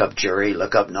page, look up jury,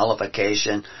 look up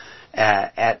nullification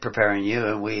at Preparing You,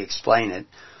 and we explain it.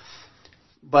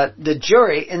 But the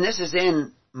jury, and this is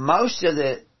in most of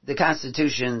the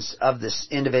constitutions of the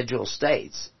individual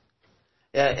states,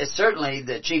 it's certainly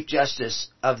the Chief Justice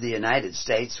of the United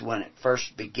States, when it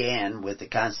first began with the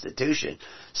Constitution,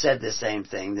 said the same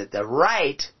thing, that the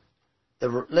right,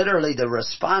 literally the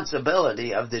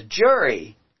responsibility of the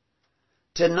jury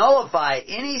to nullify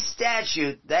any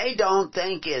statute they don't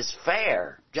think is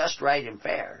fair, just right and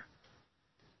fair,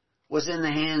 was in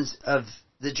the hands of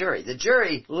the jury. The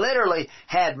jury literally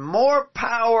had more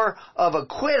power of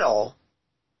acquittal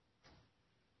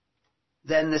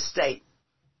than the state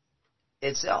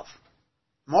itself.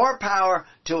 More power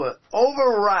to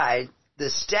override the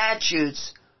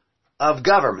statutes of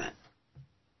government,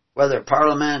 whether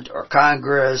Parliament or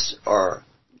Congress or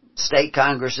state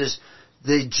Congresses.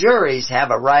 The juries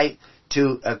have a right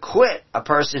to acquit a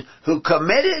person who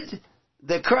committed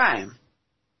the crime,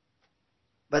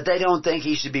 but they don't think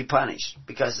he should be punished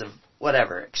because of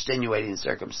whatever, extenuating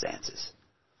circumstances.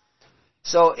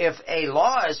 So if a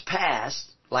law is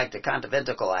passed, like the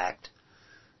Continental Act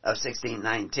of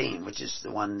 1619, which is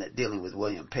the one that dealing with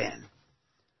William Penn,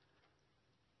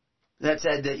 that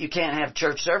said that you can't have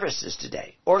church services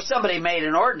today. Or somebody made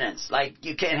an ordinance like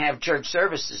you can't have church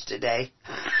services today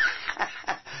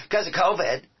because of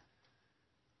COVID.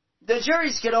 The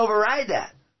juries could override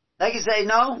that. They can say,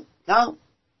 no,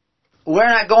 we're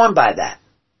not going by that.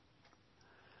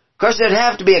 Of course, there'd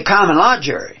have to be a common law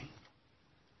jury.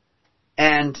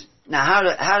 And now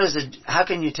how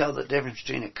can you tell the difference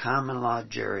between a common law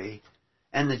jury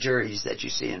and the juries that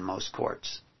you see in most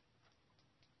courts?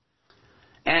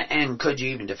 And could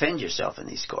you even defend yourself in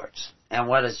these courts? And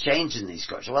what has changed in these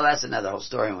courts? Well, that's another whole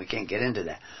story, and we can't get into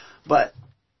that. But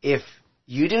if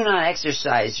you do not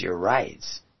exercise your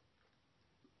rights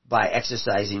by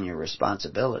exercising your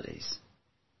responsibilities,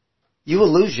 you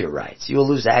will lose your rights. You will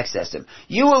lose access to them.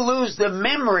 You will lose the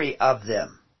memory of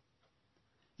them.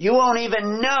 You won't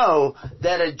even know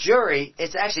that a jury,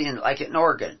 it's actually like in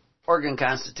Oregon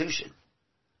Constitution,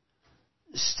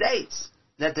 states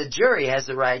that the jury has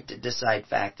the right to decide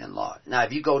fact and law. Now,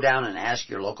 if you go down and ask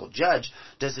your local judge,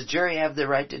 does the jury have the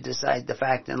right to decide the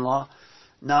fact and law?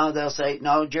 No, they'll say,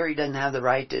 no, jury doesn't have the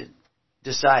right to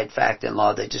decide fact and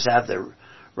law. They just have the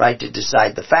right to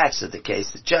decide the facts of the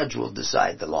case. The judge will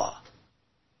decide the law.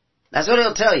 That's what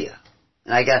he'll tell you.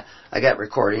 And I got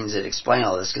recordings that explain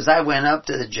all this, because I went up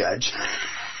to the judge.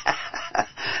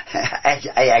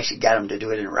 I actually got him to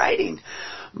do it in writing.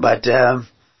 But,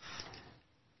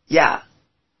 yeah.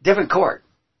 Different court.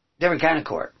 Different kind of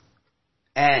court.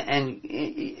 And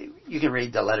you can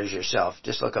read the letters yourself.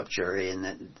 Just look up jury, and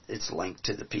then it's linked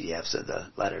to the PDFs of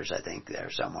the letters, I think, there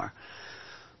somewhere.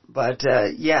 But,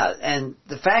 yeah, and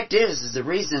the fact is the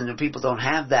reason that people don't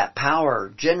have that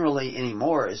power generally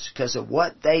anymore is because of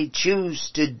what they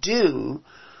choose to do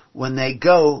when they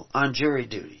go on jury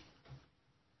duty.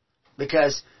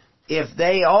 Because if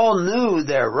they all knew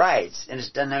their rights, and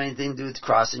it doesn't have anything to do with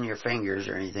crossing your fingers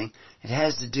or anything, it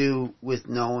has to do with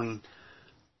knowing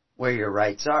where your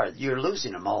rights are. You're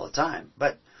losing them all the time.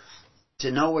 But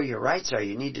to know where your rights are,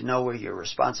 you need to know where your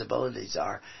responsibilities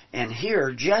are. And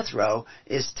here, Jethro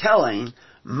is telling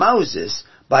Moses,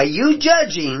 by you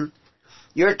judging,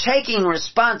 you're taking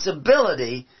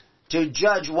responsibility to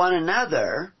judge one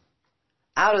another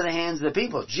out of the hands of the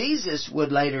people. Jesus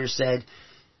would later said,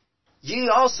 ye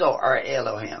also are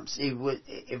Elohims.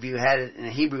 If you had it in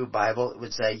a Hebrew Bible, it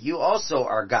would say, you also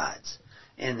are gods.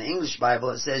 In the English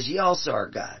Bible, it says, ye also are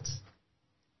gods.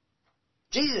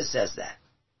 Jesus says that.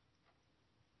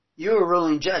 You are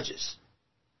ruling judges.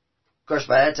 Of course,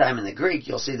 by that time in the Greek,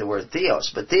 you'll see the word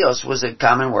theos. But theos was a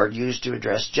common word used to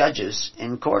address judges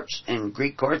in courts, in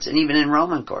Greek courts, and even in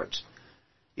Roman courts.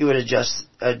 you would just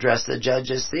address the judge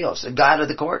as Theos, the God of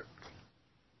the court.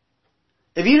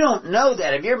 If you don't know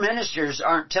that, if your ministers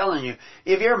aren't telling you,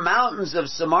 if your mountains of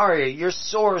Samaria, your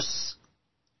source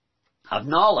of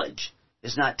knowledge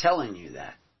is not telling you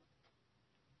that,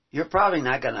 you're probably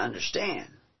not going to understand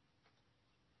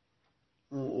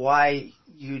why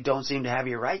you don't seem to have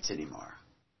your rights anymore.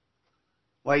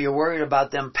 Why you're worried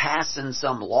about them passing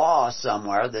some law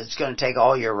somewhere that's going to take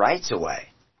all your rights away.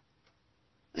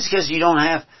 It's because you don't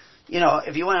have,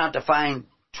 if you went out to find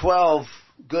 12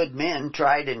 good men,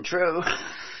 tried and true,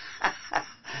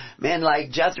 men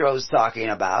like Jethro's talking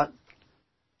about,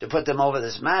 to put them over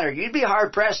this matter, you'd be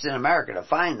hard-pressed in America to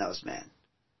find those men.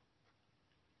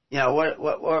 What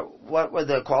were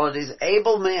the qualities?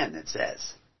 Able men, it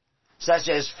says, such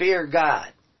as fear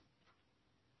God.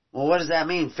 Well, what does that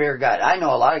mean, fear God? I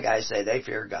know a lot of guys say they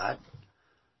fear God.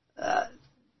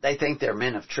 They think they're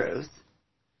men of truth.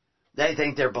 They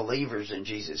think they're believers in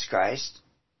Jesus Christ.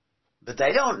 But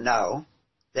they don't know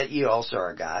that you also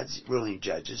are God's ruling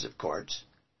judges of courts.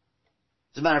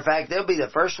 As a matter of fact, they'll be the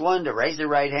first one to raise their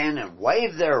right hand and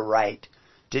waive their right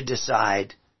to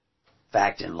decide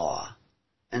fact and law.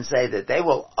 And say that they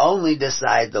will only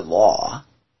decide the law.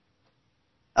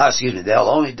 They'll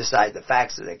only decide the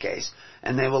facts of the case.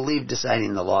 And they will leave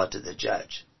deciding the law to the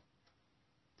judge.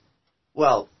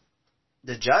 Well,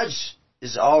 the judge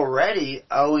is already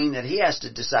owing that he has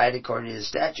to decide according to the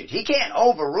statute. He can't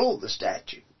overrule the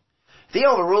statute. If he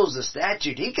overrules the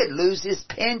statute, he could lose his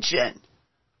pension.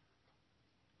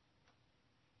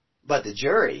 But the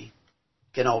jury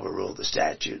can overrule the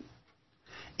statute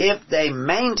if they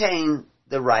maintain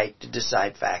the right to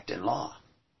decide fact and law.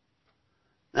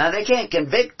 Now, they can't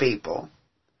convict people,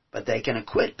 but they can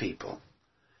acquit people.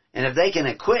 And if they can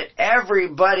acquit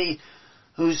everybody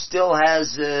who still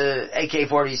has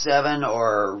AK-47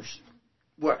 or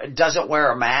doesn't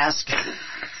wear a mask,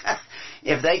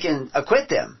 if they can acquit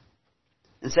them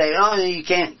and say, oh, you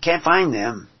can't find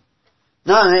them.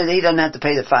 No, he doesn't have to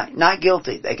pay the fine. Not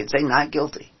guilty. They can say not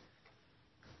guilty.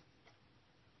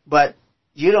 But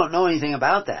you don't know anything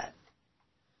about that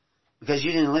because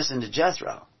you didn't listen to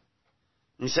Jethro.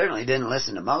 You certainly didn't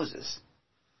listen to Moses.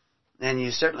 And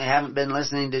you certainly haven't been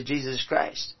listening to Jesus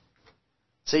Christ.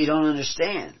 So you don't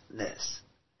understand this,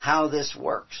 how this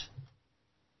works.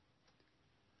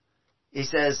 He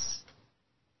says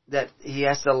that he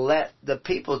has to let the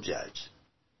people judge,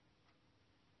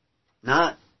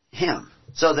 not him.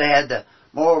 So they had the,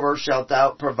 moreover shalt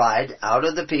thou provide out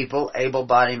of the people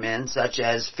able-bodied men, such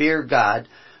as fear God,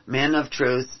 men of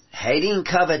truth, hating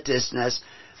covetousness,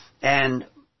 and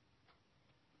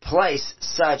place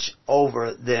such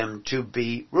over them to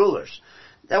be rulers.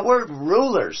 That word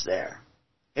rulers there,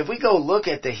 if we go look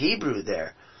at the Hebrew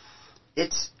there,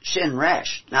 it's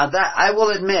shinresh. Now that, I will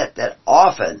admit that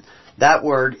often that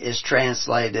word is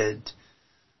translated,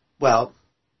 well,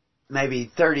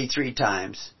 maybe 33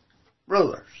 times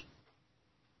rulers.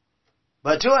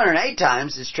 But 208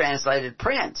 times it's translated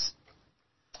prince.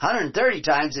 130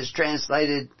 times it's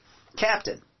translated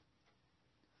captain.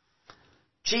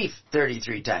 Chief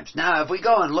 33 times. Now, if we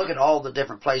go and look at all the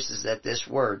different places that this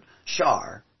word,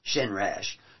 shar, shinresh,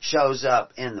 shows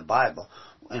up in the Bible,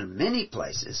 in many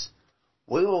places,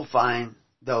 we will find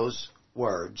those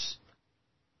words,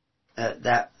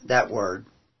 that word,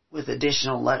 with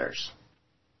additional letters.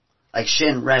 Like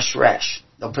shin, resh, resh.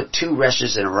 They'll put two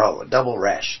reshes in a row, a double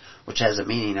resh, which has a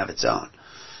meaning of its own.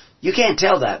 You can't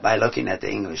tell that by looking at the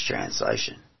English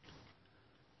translation.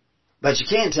 But you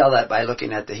can tell that by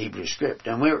looking at the Hebrew script.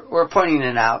 And we're pointing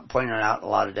it out a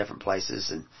lot of different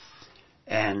places.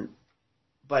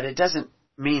 But it doesn't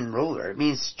mean ruler. It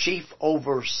means chief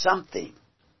over something.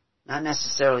 Not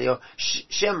necessarily,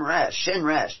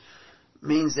 shinresh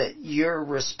means that you're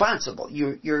responsible.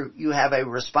 You have a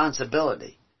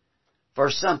responsibility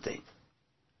for something.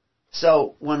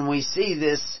 So when we see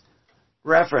this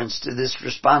reference to this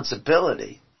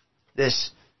responsibility,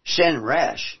 this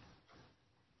shinresh,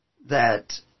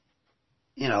 that,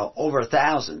 over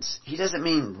thousands, he doesn't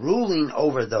mean ruling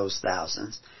over those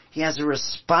thousands. He has a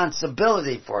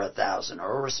responsibility for 1,000,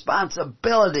 or a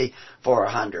responsibility for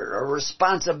 100, or a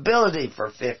responsibility for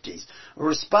 50s, a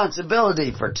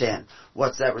responsibility for 10.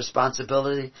 What's that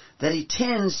responsibility? That he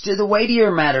tends to the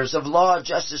weightier matters of law,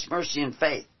 justice, mercy, and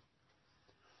faith.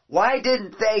 Why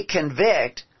didn't they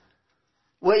convict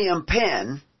William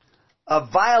Penn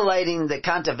of violating the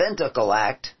Conventicle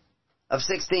Act of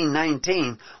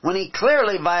 1619 when he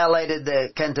clearly violated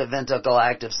the Conventicle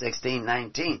Act of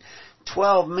 1619?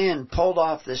 12 men pulled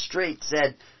off the street,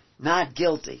 said, not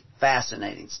guilty.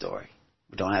 Fascinating story.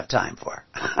 We don't have time for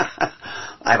it.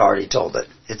 I've already told it.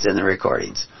 It's in the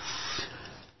recordings.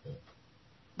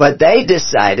 But they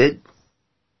decided,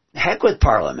 heck with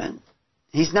Parliament.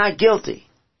 He's not guilty.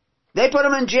 They put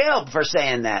him in jail for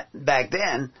saying that back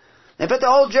then. They put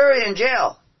the whole jury in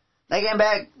jail. They came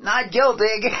back not guilty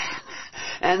again.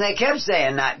 And they kept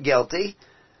saying not guilty.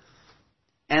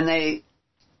 And they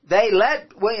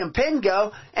let William Penn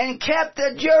go and kept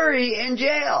the jury in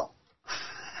jail.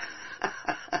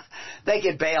 They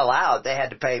could bail out. They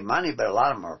had to pay money, but a lot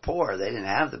of them were poor. They didn't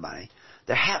have the money.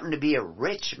 There happened to be a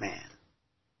rich man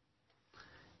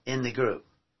in the group.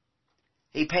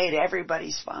 He paid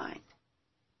everybody's fine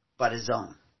but his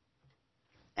own.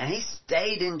 And he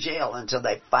stayed in jail until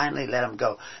they finally let him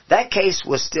go. That case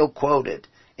was still quoted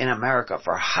in America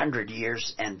for 100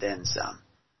 years and then some.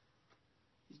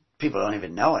 People don't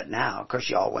even know it now. Of course,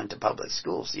 you all went to public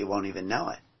schools, so you won't even know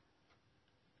it.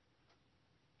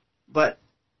 But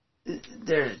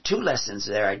there are two lessons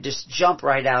there. I just jump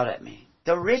right out at me.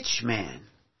 The rich man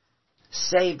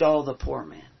saved all the poor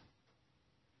men,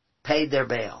 paid their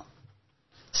bail.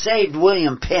 Saved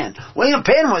William Penn. William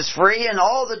Penn was free and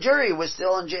all the jury was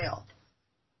still in jail.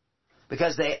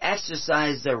 Because they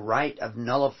exercised their right of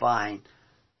nullifying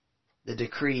the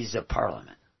decrees of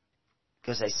Parliament.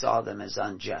 Because they saw them as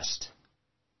unjust.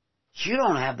 You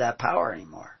don't have that power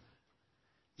anymore.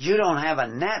 You don't have a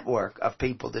network of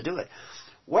people to do it.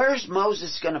 Where's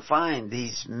Moses going to find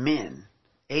these men,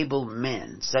 able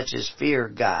men, such as fear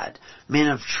God, men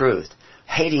of truth,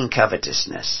 hating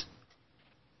covetousness,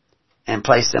 and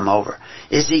place them over?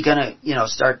 Is he going to,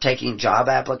 start taking job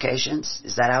applications?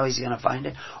 Is that how he's going to find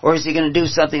it? Or is he going to do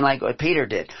something like what Peter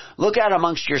did? Look out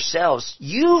amongst yourselves.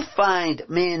 You find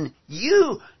men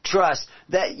you trust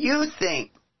that you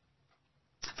think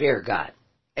fear God,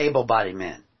 able-bodied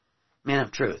men, men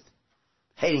of truth,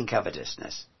 hating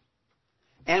covetousness.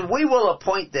 And we will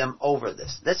appoint them over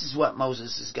this. This is what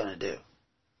Moses is going to do.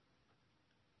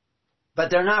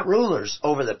 But they're not rulers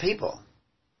over the people.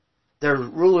 They're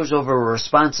rulers over a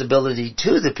responsibility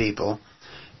to the people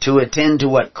to attend to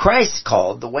what Christ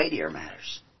called the weightier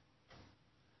matters.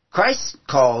 Christ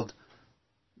called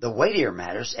the weightier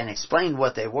matters and explained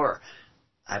what they were.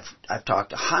 I've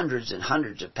talked to hundreds and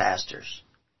hundreds of pastors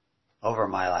over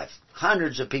my life.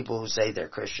 Hundreds of people who say they're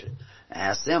Christian. I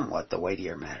ask them what the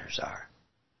weightier matters are.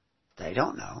 They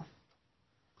don't know.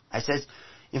 I said,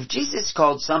 if Jesus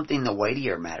called something the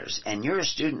weightier matters, and you're a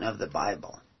student of the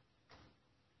Bible,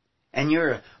 and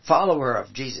you're a follower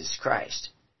of Jesus Christ,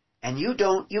 and you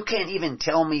can't even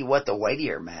tell me what the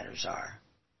weightier matters are,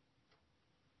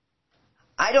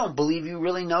 I don't believe you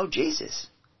really know Jesus.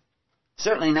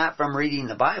 Certainly not from reading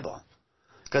the Bible.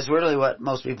 Because really what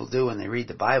most people do when they read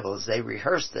the Bible is they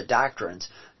rehearse the doctrines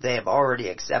they have already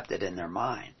accepted in their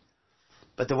mind.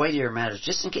 But the weightier matters,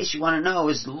 just in case you want to know,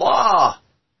 is law,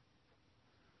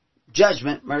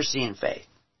 judgment, mercy, and faith.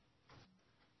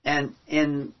 And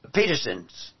in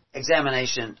Peterson's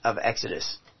examination of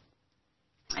Exodus,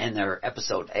 in their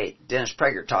episode 8, Dennis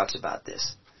Prager talks about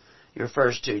this. He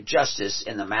refers to justice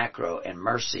in the macro and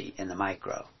mercy in the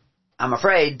micro. I'm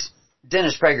afraid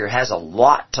Dennis Prager has a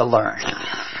lot to learn.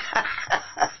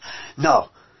 No,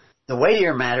 the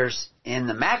weightier matters in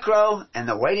the macro and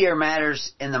the weightier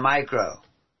matters in the micro.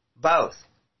 Both.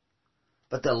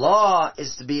 But the law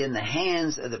is to be in the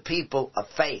hands of the people of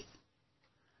faith,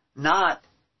 not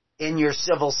in your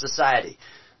civil society.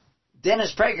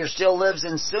 Dennis Prager still lives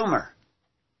in Sumer.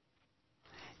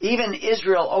 Even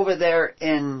Israel over there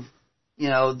in,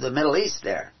 the Middle East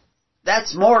there,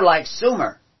 that's more like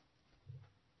Sumer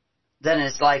than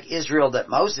it's like Israel that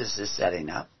Moses is setting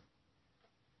up.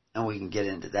 And we can get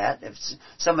into that. If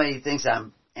somebody thinks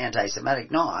I'm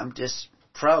anti-Semitic, no, I'm just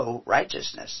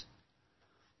pro-righteousness.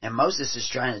 And Moses is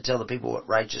trying to tell the people what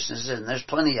righteousness is, and there's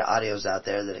plenty of audios out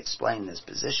there that explain this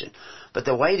position. But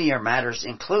the weightier matters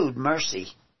include mercy.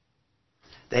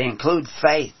 They include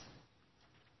faith.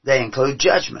 They include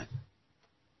judgment.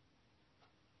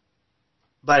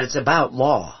 But it's about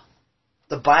law.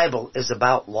 The Bible is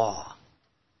about law.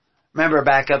 Remember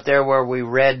back up there where we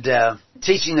read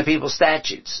teaching the people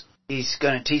statutes. He's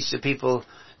going to teach the people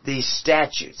these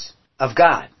statutes of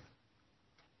God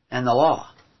and the law.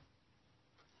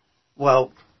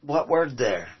 Well, what word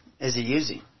there is he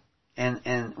using?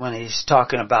 And when he's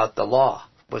talking about the law,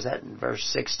 was that in verse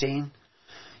 16?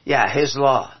 Yeah, his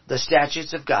law. The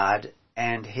statutes of God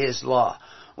and his law.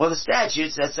 Well, the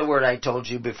statutes, that's the word I told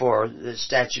you before, the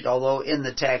statute, although in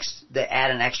the text they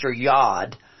add an extra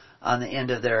yod on the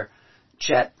end of their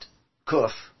chet,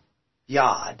 kuf,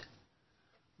 yod.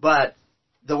 But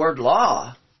the word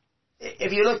law,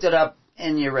 if you looked it up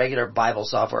in your regular Bible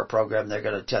software program, they're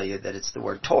going to tell you that it's the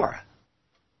word Torah.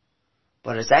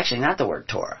 But it's actually not the word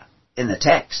Torah in the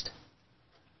text.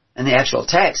 In the actual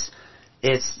text,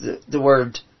 It's the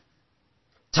word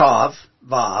Tov,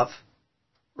 Vav,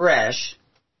 Resh,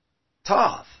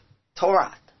 Tov,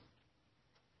 Torah.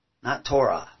 Not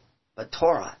Torah, but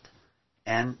Torah.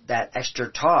 And that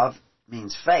extra Tov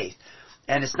means faith.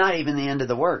 And it's not even the end of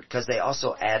the word, because they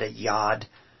also add a Yod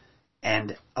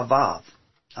and a Vav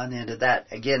on the end of that.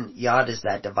 Again, Yod is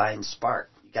that divine spark.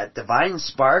 You got divine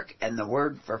spark and the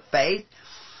word for faith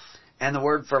and the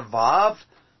word for Vav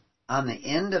on the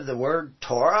end of the word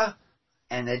Torah,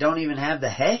 and they don't even have the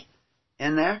He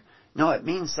in there. No, it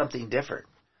means something different.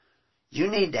 You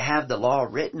need to have the law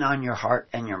written on your heart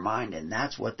and your mind, and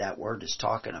that's what that word is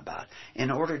talking about.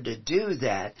 In order to do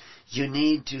that, you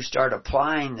need to start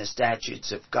applying the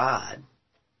statutes of God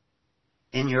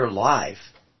in your life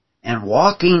and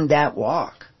walking that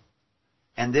walk.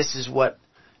 And this is what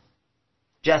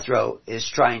Jethro is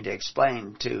trying to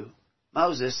explain to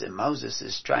Moses, and Moses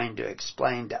is trying to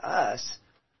explain to us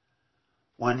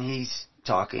when he's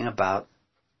talking about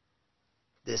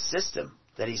this system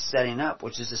that he's setting up,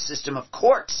 which is a system of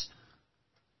courts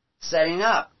setting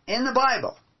up in the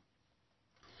Bible.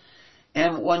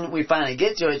 And when we finally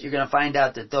get to it, you're going to find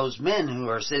out that those men who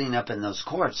are sitting up in those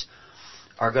courts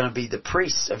are going to be the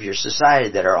priests of your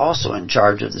society that are also in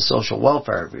charge of the social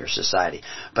welfare of your society.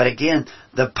 But again,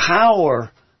 the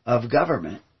power of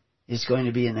government is going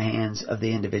to be in the hands of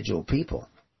the individual people.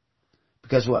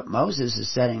 Because what Moses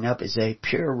is setting up is a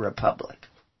pure republic,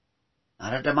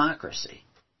 not a democracy.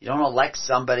 You don't elect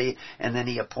somebody and then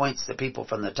he appoints the people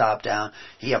from the top down.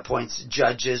 He appoints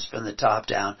judges from the top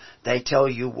down. They tell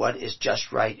you what is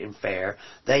just, right, and fair.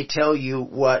 They tell you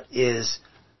what is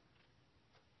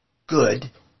good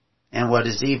and what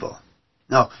is evil.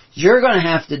 No, you're going to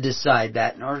have to decide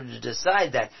that. In order to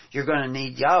decide that, you're going to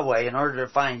need Yahweh. In order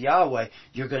to find Yahweh,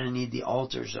 you're going to need the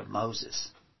altars of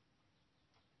Moses,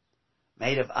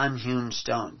 made of unhewn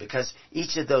stone, because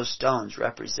each of those stones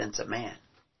represents a man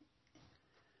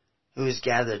who is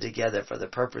gathered together for the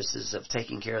purposes of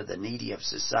taking care of the needy of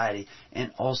society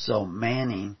and also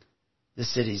manning the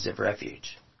cities of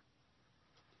refuge,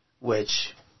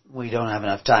 which we don't have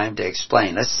enough time to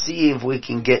explain. Let's see if we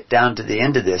can get down to the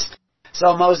end of this.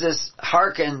 So Moses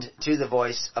hearkened to the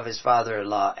voice of his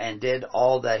father-in-law and did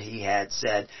all that he had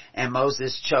said. And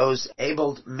Moses chose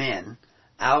able men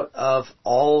out of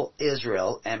all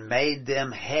Israel and made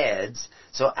them heads.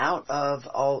 So out of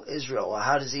all Israel. Well,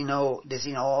 how does he know? Does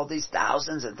he know all these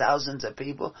thousands and thousands of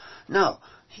people? No.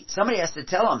 Somebody has to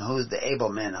tell him who the able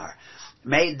men are.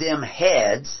 Made them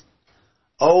heads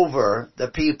over the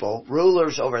people,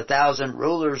 rulers over 1,000,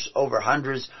 rulers over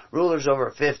hundreds, rulers over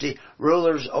 50,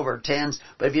 rulers over tens.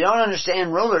 But if you don't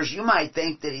understand rulers, you might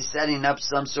think that he's setting up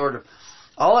some sort of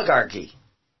oligarchy.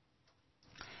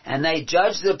 And they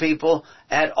judged the people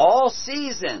at all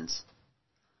seasons.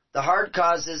 The hard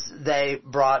causes they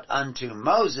brought unto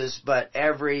Moses, but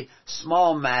every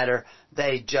small matter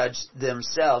they judged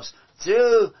themselves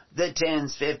through the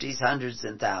tens, fifties, hundreds,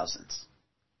 and thousands.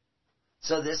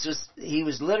 So he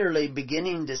was literally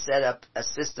beginning to set up a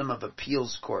system of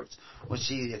appeals courts, which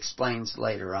he explains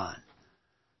later on.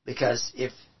 Because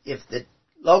if the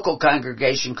local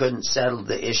congregation couldn't settle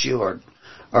the issue,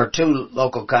 or two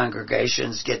local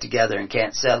congregations get together and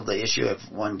can't settle the issue,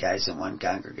 if one guy's in one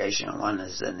congregation and one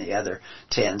is in the other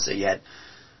 10, so you had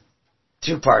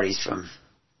two parties from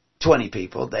 20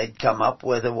 people, they'd come up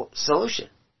with a solution,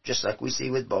 just like we see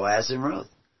with Boaz and Ruth.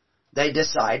 They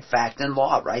decide fact and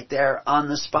law right there on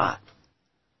the spot.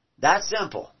 That's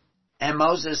simple. And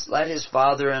Moses let his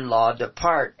father-in-law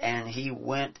depart, and he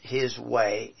went his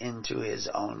way into his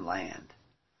own land,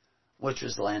 which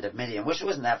was the land of Midian, which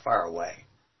wasn't that far away.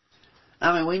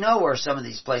 I mean, we know where some of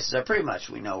these places are. Pretty much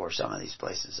we know where some of these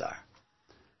places are.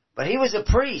 But he was a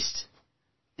priest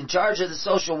in charge of the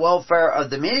social welfare of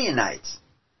the Midianites.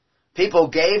 People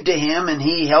gave to him, and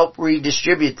he helped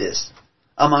redistribute this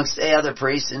amongst the other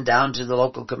priests and down to the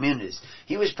local communities.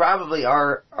 He was probably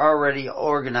already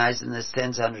organized in this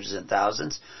tens, hundreds, and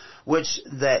thousands, which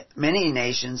that many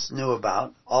nations knew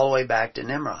about all the way back to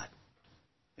Nimrod.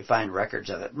 We find records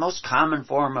of it. Most common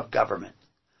form of government.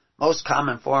 Most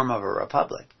common form of a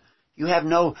republic.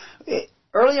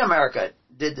 Early America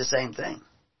did the same thing.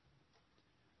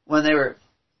 When they were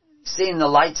seeing the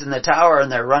lights in the tower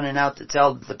and they're running out to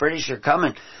tell the British are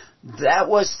coming, that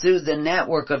was through the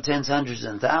network of tens, hundreds,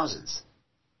 and thousands.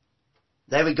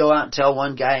 They would go out and tell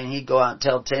one guy, and he'd go out and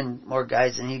tell 10 more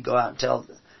guys, and he'd go out and tell,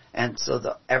 and so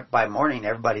by morning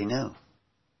everybody knew.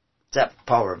 Except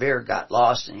Paul Revere got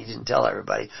lost and he didn't tell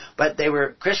everybody. But they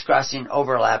were crisscrossing,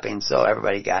 overlapping, so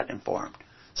everybody got informed.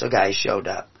 So guys showed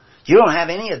up. You don't have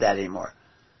any of that anymore.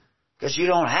 Because you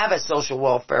don't have a social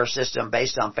welfare system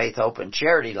based on faith, hope, and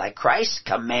charity like Christ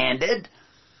commanded.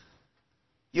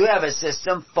 You have a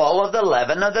system full of the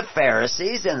leaven of the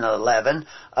Pharisees and the leaven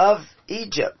of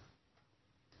Egypt,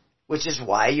 which is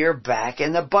why you're back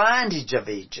in the bondage of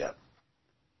Egypt.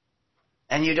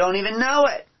 And you don't even know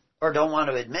it, or don't want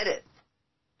to admit it.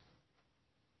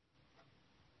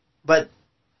 But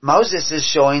Moses is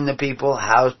showing the people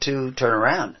how to turn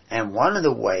around. And one of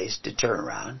the ways to turn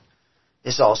around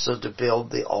is also to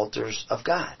build the altars of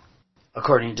God,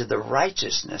 according to the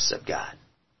righteousness of God.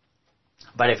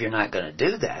 But if you're not going to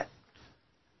do that,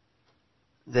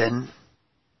 then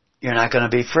you're not going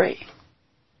to be free.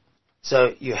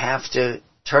 So you have to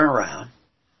turn around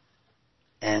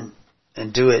and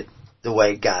do it the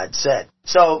way God said.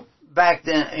 So back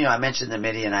then, I mentioned the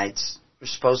Midianites were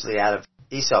supposedly out of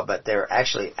Esau, but they're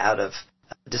actually out of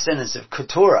descendants of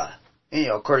Keturah,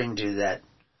 according to that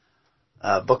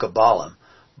book of Balaam.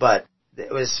 But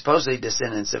it was supposedly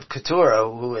descendants of Keturah,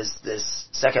 who was this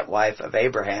second wife of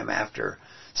Abraham after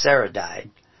Sarah died,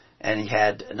 and he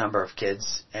had a number of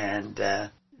kids, and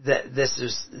this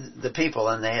is the people,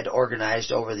 and they had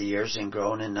organized over the years and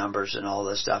grown in numbers and all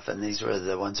this stuff, and these were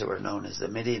the ones who were known as the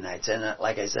Midianites. And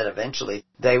like I said, eventually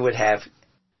they would have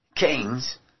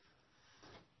kings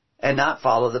and not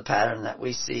follow the pattern that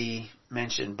we see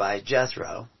mentioned by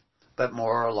Jethro, but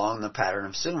more along the pattern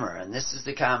of Sumer. And this is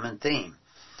the common theme,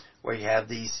 where you have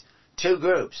these two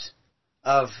groups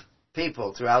of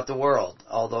people throughout the world.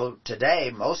 Although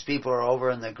today most people are over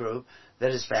in the group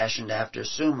that is fashioned after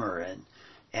Sumer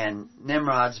and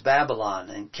Nimrod's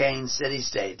Babylon and Cain's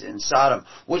city-state and Sodom,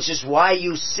 which is why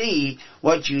you see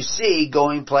what you see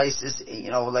going places,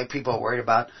 like people are worried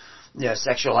about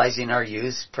sexualizing our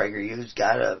youth. PragerU's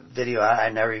got a video out. I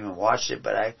never even watched it,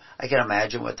 but I can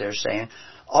imagine what they're saying.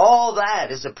 All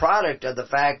that is a product of the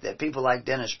fact that people like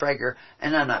Dennis Prager,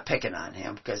 and I'm not picking on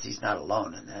him because he's not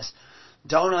alone in this,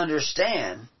 don't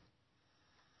understand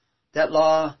that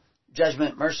law,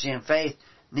 judgment, mercy, and faith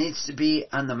needs to be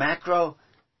on the macro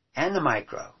and the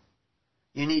micro.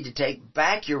 You need to take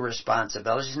back your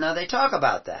responsibilities. Now, they talk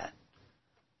about that.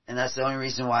 And that's the only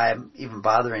reason why I'm even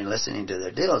bothering listening to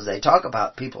their deals. They talk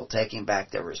about people taking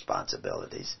back their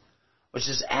responsibilities, which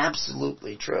is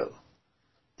absolutely true,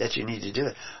 that you need to do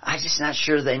it. I'm just not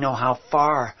sure they know how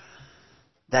far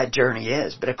that journey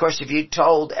is. But of course, if you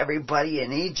told everybody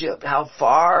in Egypt how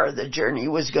far the journey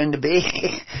was going to be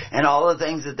and all the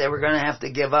things that they were going to have to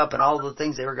give up and all the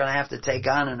things they were going to have to take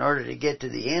on in order to get to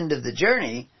the end of the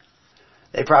journey,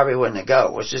 they probably wouldn't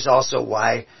go, which is also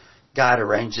why God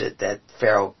arranged it that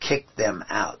Pharaoh kicked them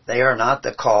out. They are not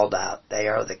the called out. They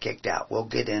are the kicked out. We'll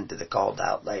get into the called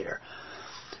out later.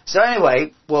 So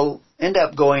anyway, we'll end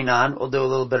up going on. We'll do a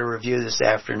little bit of review this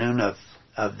afternoon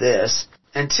of this.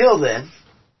 Until then,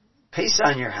 peace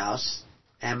on your house,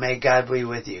 and may God be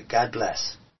with you. God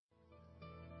bless.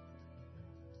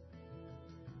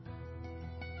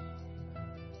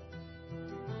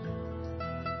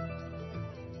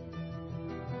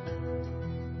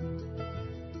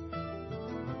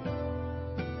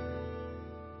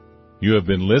 You have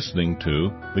been listening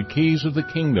to The Keys of the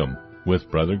Kingdom with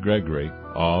Brother Gregory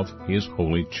of His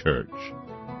Holy Church.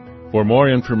 For more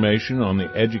information on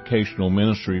the educational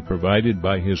ministry provided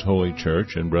by His Holy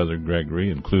Church and Brother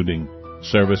Gregory, including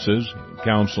services,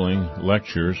 counseling,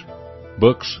 lectures,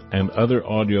 books, and other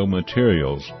audio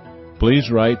materials, please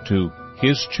write to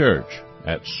His Church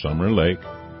at Summer Lake,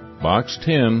 Box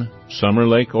 10, Summer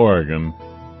Lake, Oregon,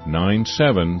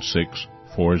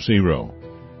 97640.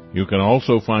 You can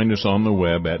also find us on the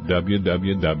web at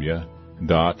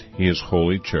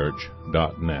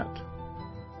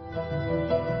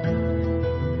www.hisholychurch.net.